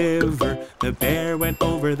river. The bear went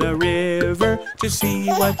over the river to see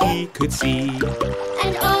what he could see.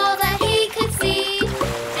 And all that he could see,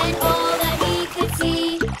 and all that he could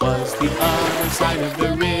see, Was the other side of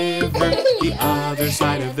the river. The other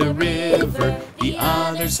side of the river. The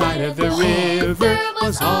other side of the river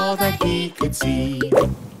was all that he could see.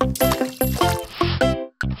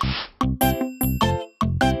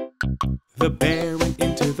 The bear went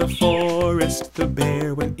into the forest. The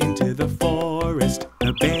bear went into the forest.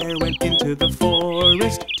 The bear went into the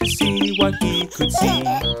forest to see what he could see.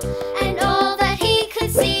 and all that he could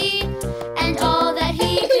see, and all that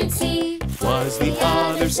he could see, Was the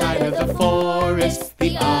other side of the forest.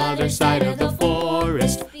 The other side of the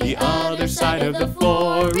forest. The other side of the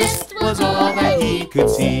forest was all that he could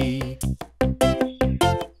see.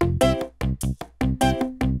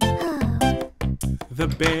 The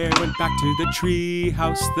bear went back to the tree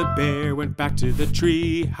house. The bear went back to the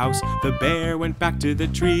tree house. The bear went back to the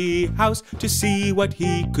tree house to see what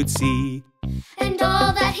he could see. and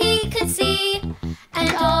all that he could see,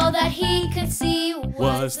 and all that he could see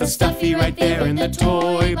Was the stuffy right there in the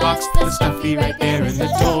toy box. The stuffy right there in the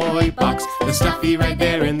toy box. The stuffy right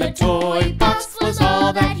there in the toy box was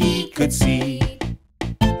all that he could see.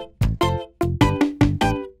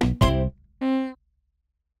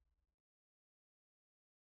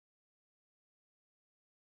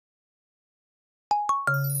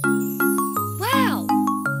 Wow!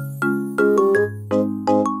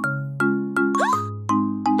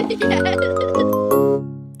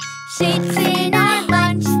 Shapes in our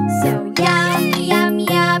lunch, so yum, yum,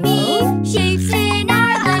 yummy. Shapes in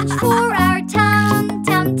our lunch for our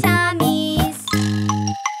tummies.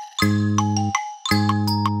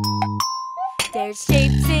 There's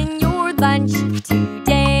shapes in your lunch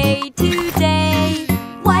today.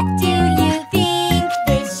 What do you think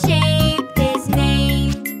this shape is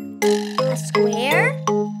named? A square?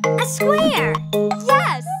 A square!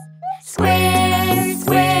 Yes! Squares,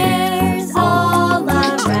 squares all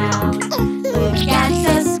around. Look at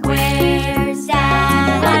the squares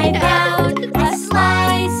that I found. A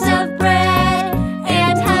slice of bread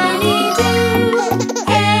and honeydew,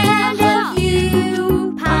 and a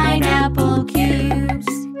few pineapple cubes.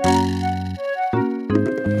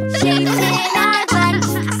 Shapes in our lunch,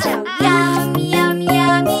 so yum, yum,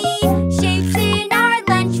 yummy. Shapes in our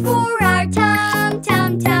lunch for our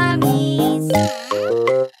tummies.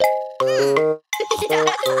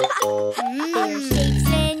 There's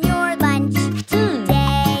shapes in your lunch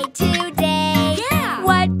today. Yeah.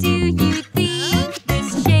 What do you think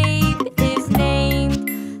this shape is named?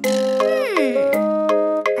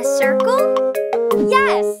 A circle?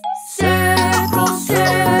 Yes! Circles,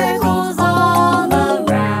 circles all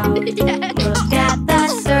around. Look at the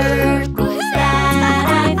circles that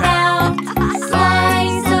I found.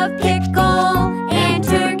 Slice of pickle and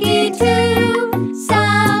turkey too.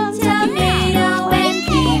 Some tomato and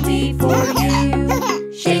kiwi for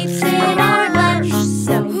you. Shapes in our lunch,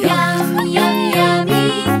 so yum, yum,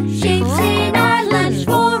 yummy. Shapes in our lunch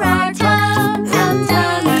for our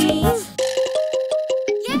tummies.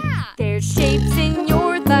 Yeah! There's shapes in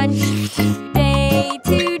your lunch today.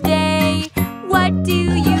 What do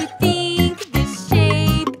you think this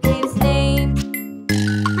shape is named?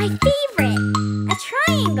 My favorite, a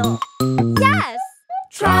triangle. Yes!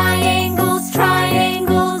 Triangles,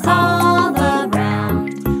 triangles all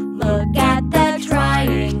around. Look at the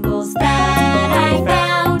triangles that I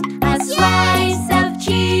found. A slice of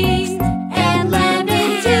cheese and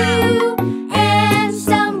lemon too, and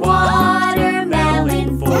some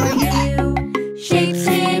watermelon for you. Shapes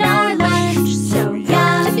in our lunch, so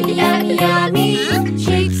yum, yum, yummy.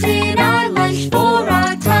 Shapes in our lunch for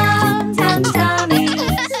our tummies.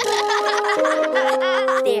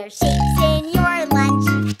 There's shapes in your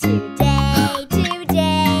lunch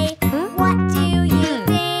today. What do you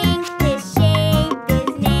think this shape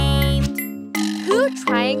is named? Two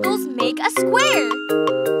triangles make a square.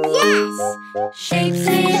 Yes! Shapes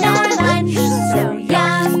in our lunch, so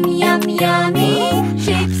yum, yum, yummy.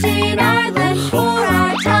 Shapes in our lunch for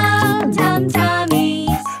our tummies.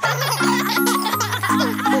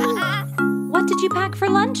 What did you pack for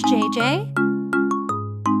lunch, JJ?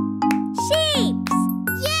 Shapes!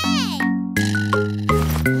 Yay!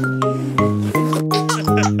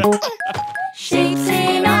 Shapes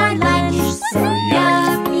in our lunch, so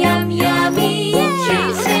yum, yum, yummy.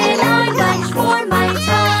 Shapes in our lunch for my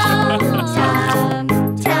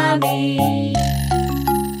tummy.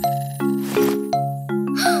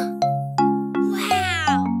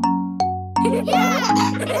 Wow!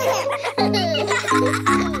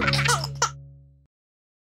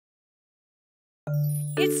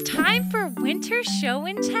 time for winter show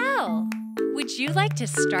and tell. Would you like to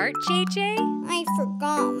start, JJ? I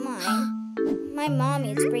forgot mine. My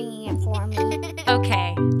mommy's bringing it for me.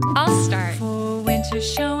 Okay, I'll start. For winter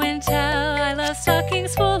show and tell, I love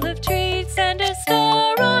stockings full of treats and a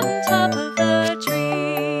star on top of the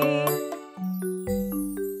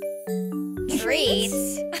tree.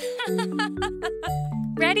 Treats?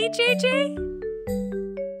 Ready, JJ?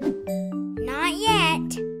 Not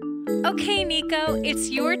yet. Okay, Nico, it's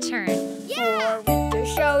your turn. For winter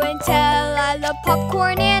show and tell, I love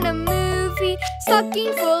popcorn and a movie,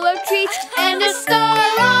 stocking full of treats, and a star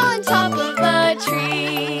on top of the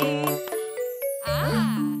tree.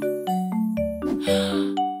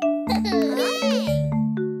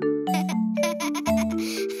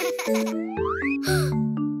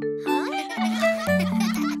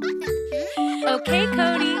 Okay,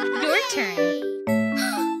 Cody, your turn.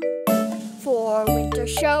 For winter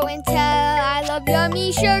show and tell, I love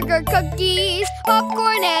yummy sugar cookies,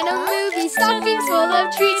 popcorn and a movie, stockings full of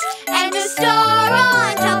treats, and a star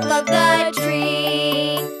on top of the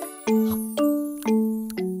tree.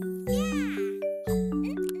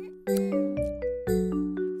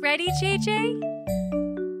 Ready, JJ?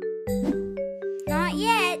 Not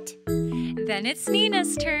yet. Then it's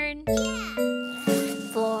Nina's turn.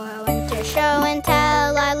 For winter show and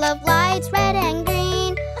tell, I love lights red and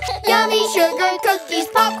green, yummy sugar cookies,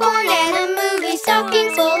 popcorn and a movie,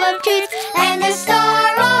 stocking full of treats, and a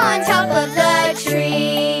star on top of the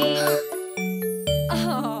tree.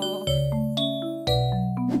 Oh.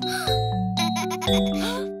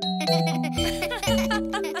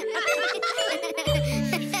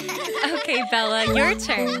 Okay, Bella, your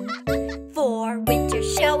turn. For winter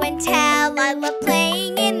show and tell, I love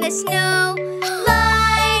playing in the snow,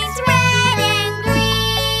 lights red and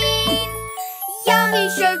green, yummy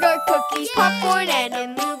sugar cookies, popcorn and a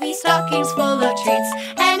movie, stockings full of treats,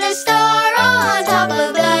 and a star on top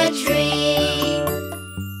of the tree.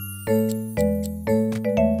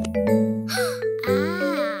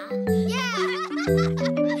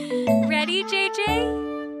 Ready, JJ?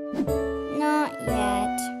 Not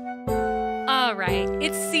yet. All right,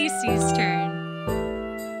 it's Cece's turn.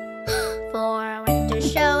 For winter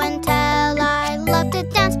show and tell, I love to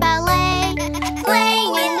dance ballet,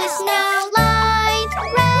 playing in the snow, lights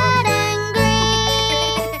red and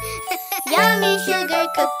green, yummy sugar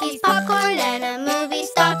cookies, popcorn and a movie,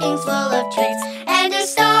 stockings full of treats, and a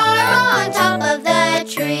star on top of the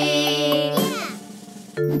tree.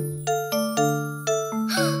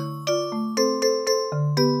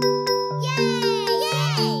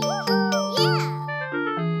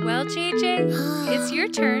 Well, JJ, it's your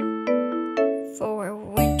turn. For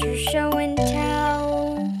winter show and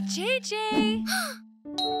tell. JJ!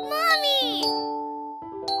 Mommy!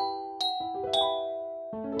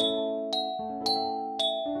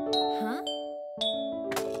 Huh?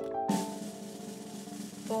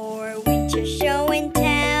 For winter show and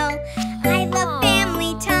tell, I love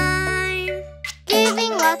family time,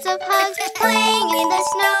 giving lots of hugs, playing in the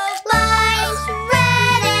snow, lights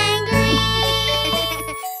red and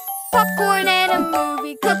green, popcorn and a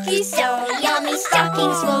movie, cookies so yummy,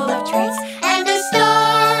 stockings full of treats, and a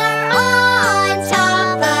star on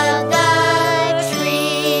top of the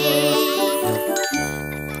tree.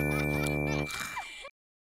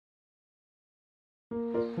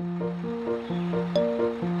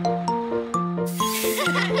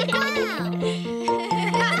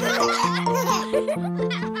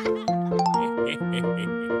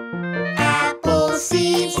 Apple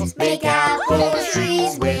seeds make apple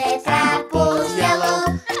trees with apples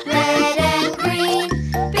yellow, red and green,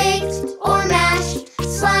 baked or mashed,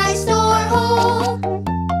 sliced or whole.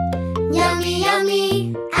 Yummy,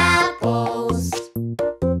 yummy apples.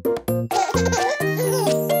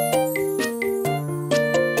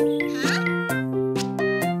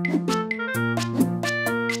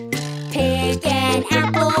 Pick an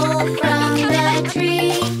apple from the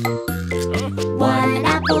tree. 1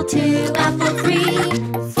 apple, 2 apple,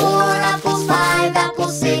 3, 4 apples, 5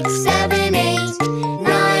 apples, 6, 7, 8,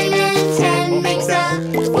 9 and 10 makes a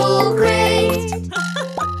full crate.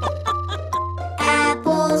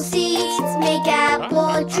 Apple seeds make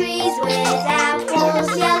apple trees with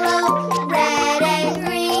apples yellow, red and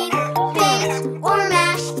green, baked or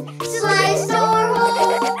mashed, sliced or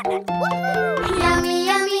whole. Yummy,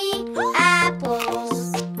 yummy apples.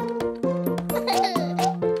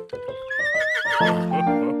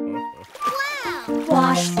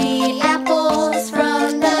 Wash the